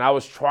Knicks. And I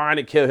was trying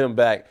to kill him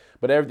back,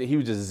 but everything, he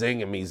was just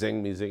zinging me.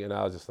 And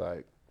I was just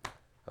like,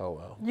 oh,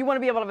 well. You want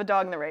to be able to have a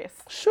dog in the race.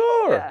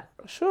 Sure. Yeah.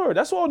 Sure.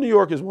 That's all New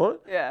Yorkers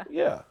want. Yeah.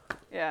 Yeah.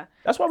 Yeah.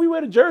 That's why we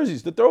wear the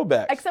jerseys, the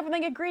throwbacks. Except when they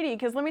get greedy,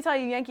 because let me tell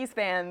you, Yankees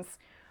fans,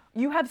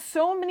 you have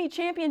so many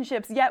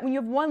championships, yet when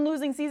you have one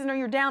losing season or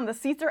you're down, the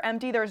seats are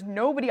empty. There's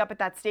nobody up at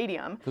that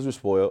stadium. Because we're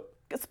spoiled.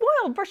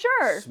 Spoiled, for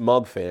sure.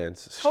 Smug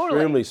fans. Totally.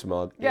 Extremely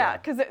smug. Yeah,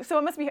 so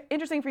it must be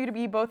interesting for you to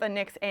be both a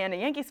Knicks and a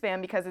Yankees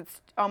fan because it's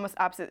almost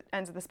opposite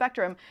ends of the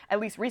spectrum, at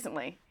least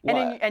recently,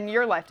 and in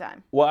your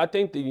lifetime. Well, I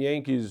think the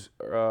Yankees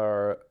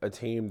are a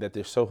team that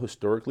they're so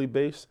historically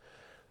based.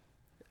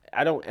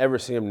 I don't ever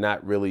see them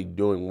not really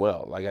doing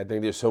well. Like, I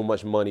think there's so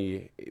much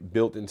money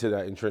built into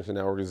that, entrenched in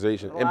that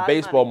organization, and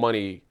baseball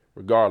money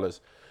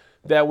regardless,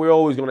 that we're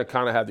always going to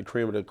kind of have the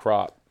cream of the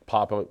crop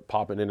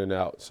popping in and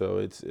out.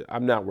 So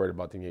I'm not worried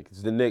about the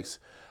Yankees. The Knicks,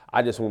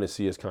 I just want to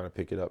see us kind of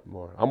pick it up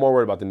more. I'm more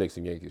worried about the Knicks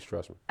than Yankees,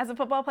 trust me. As a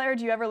football player,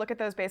 do you ever look at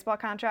those baseball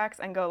contracts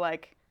and go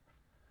like,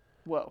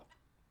 whoa?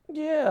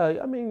 Yeah,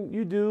 I mean,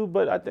 you do,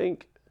 but I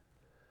think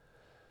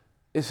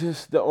it's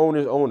just the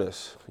owners own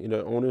us.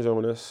 Owners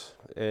own us,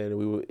 and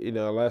we,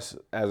 unless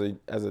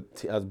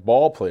as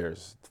ball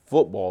players,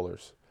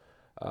 footballers,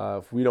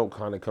 if we don't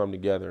kind of come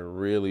together and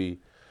really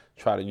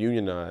try to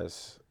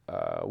unionize,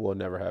 we'll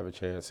never have a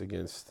chance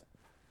against,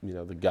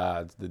 the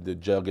gods, the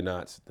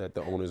juggernauts that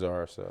the owners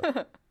are. So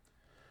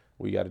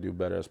we got to do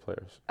better as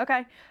players.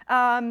 Okay.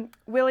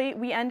 Willie,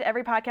 we end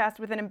every podcast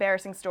with an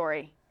embarrassing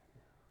story.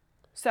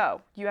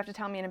 So you have to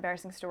tell me an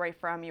embarrassing story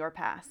from your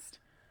past.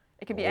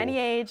 It could be any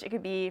age. It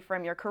could be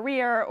from your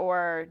career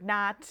or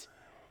not.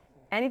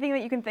 Anything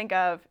that you can think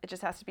of. It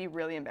just has to be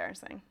really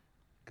embarrassing.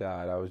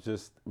 God,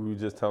 we were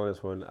just telling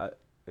this one. I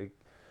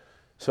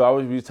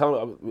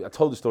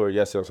told the story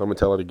yesterday, so I'm gonna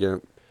tell it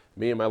again.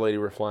 Me and my lady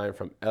were flying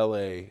from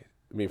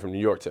from New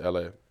York to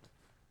LA.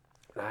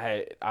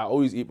 I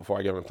always eat before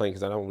I get on the plane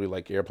because I don't really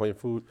like airplane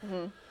food.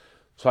 Mm-hmm.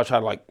 So I try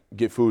to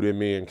get food in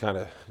me and kind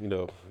of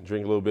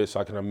drink a little bit so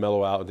I can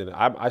mellow out. And then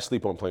I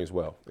sleep on planes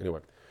well. Anyway.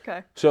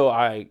 Okay. So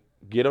we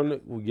get on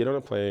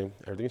the plane.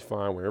 Everything's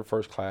fine. We're in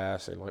first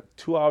class, and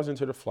 2 hours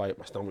into the flight,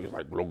 my stomach is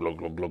glug glug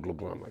glug glug glug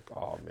glug. I'm like,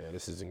 oh man,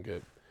 this isn't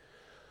good.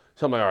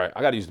 So I'm like, all right,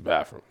 I got to use the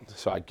bathroom.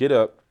 So I get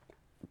up.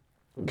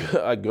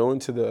 I go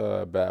into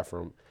the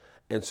bathroom,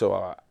 and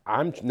so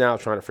I'm now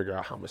trying to figure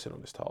out how I'm gonna sit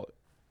on this toilet.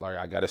 Like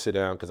I gotta sit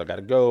down because I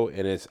gotta go,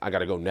 and I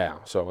gotta go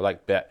now. So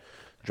like that,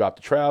 drop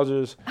the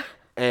trousers,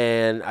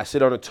 and I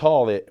sit on the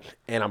toilet,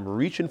 and I'm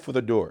reaching for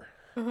the door,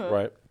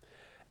 right?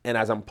 And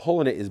as I'm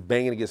pulling it, it's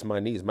banging against my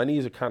knees. My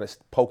knees are kind of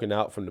poking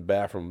out from the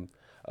bathroom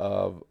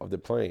of the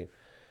plane.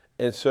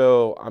 And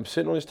so I'm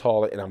sitting on this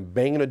toilet, and I'm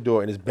banging the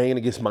door, and it's banging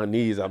against my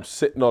knees. I'm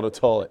sitting on the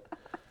toilet.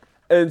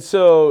 And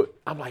so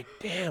I'm like,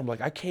 damn,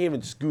 like I can't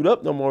even scoot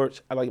up no more.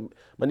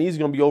 My knees are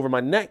gonna be over my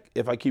neck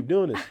if I keep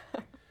doing this.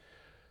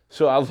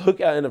 So I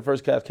look out in the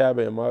first class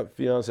cabin, and my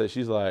fiance,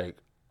 she's like,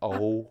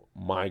 oh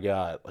my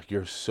God, like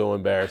you're so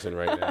embarrassing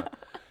right now.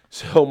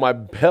 So my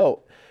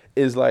belt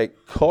is like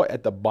caught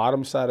at the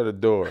bottom side of the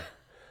door,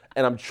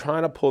 and I'm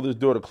trying to pull this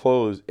door to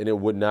close, and it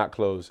would not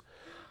close.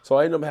 So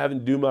I ended up having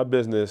to do my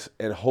business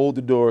and hold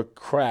the door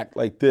cracked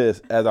like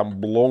this as I'm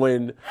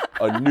blowing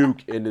a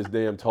nuke in this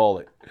damn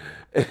toilet.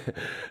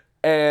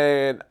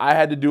 And I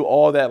had to do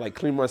all that, like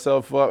clean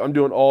myself up. I'm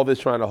doing all this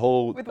trying to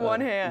hold with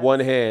one hand. One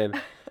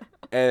hand,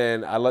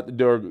 and I let the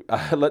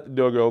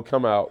door girl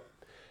come out,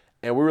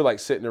 and we were like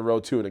sitting in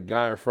row 2, and the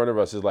guy in front of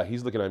us is like,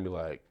 he's looking at me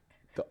like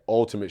the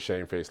ultimate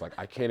shame face. Like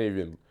I can't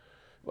even,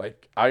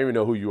 like I don't even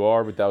know who you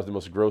are, but that was the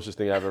most grossest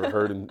thing I've ever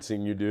heard and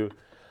seen you do.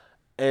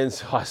 And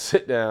so I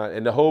sit down,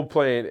 and the whole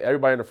plane,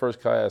 everybody in the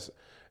first class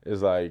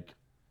is like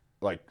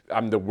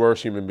I'm the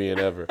worst human being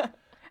ever.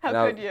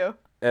 How could you?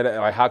 And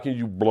like, how can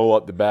you blow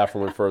up the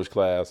bathroom in first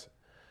class?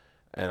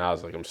 And I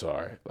was like, I'm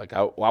sorry. Like,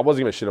 I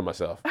wasn't gonna shit on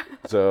myself,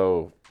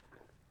 so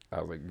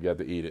I was like, you have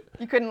to eat it.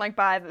 You couldn't like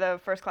buy the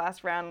first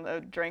class round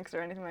of drinks or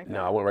anything like that?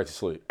 No, I went right to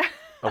sleep.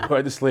 I went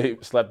right to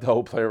sleep, slept the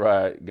whole plane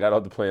ride, got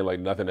off the plane like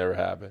nothing ever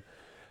happened.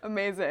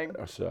 Amazing.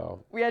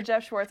 So we had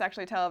Jeff Schwartz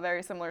actually tell a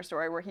very similar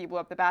story where he blew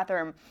up the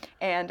bathroom,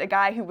 and a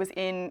guy who was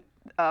in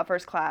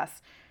first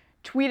class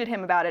tweeted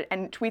him about it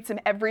and tweets him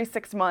every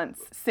 6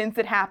 months since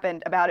it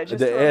happened about it. Just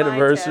the to remind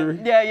anniversary?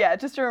 him. Yeah,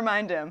 just to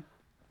remind him.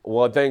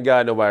 Well, thank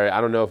God nobody,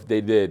 I don't know if they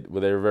did,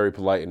 but they were very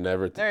polite and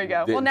never. There you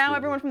go. Well, now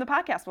everyone from the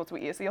podcast will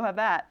tweet you, so you'll have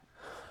that.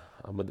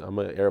 I'm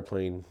an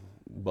airplane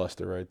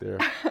buster right there.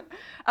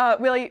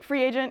 Willie,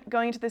 free agent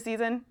going into the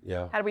season.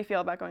 Yeah. How do we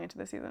feel about going into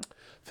the season?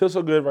 Feel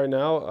so good right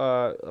now.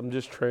 I'm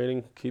just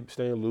training, keep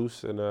staying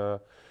loose, and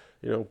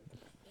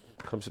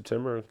come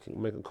September,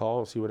 make a call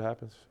and see what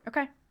happens.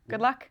 Okay. Good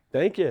luck.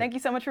 Thank you. Thank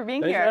you so much for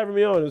being Thanks here. for having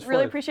me on. It was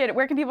really fun. appreciate it.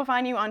 Where can people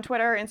find you on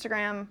Twitter,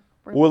 Instagram?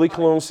 Willie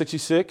Cologne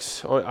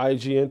 66 on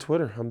IG and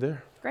Twitter. I'm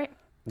there. Great.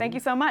 Thank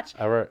you so much.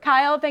 All right.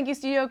 Kyle, thank you,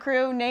 studio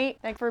crew. Nate,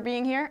 thanks for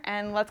being here,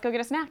 and let's go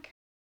get a snack.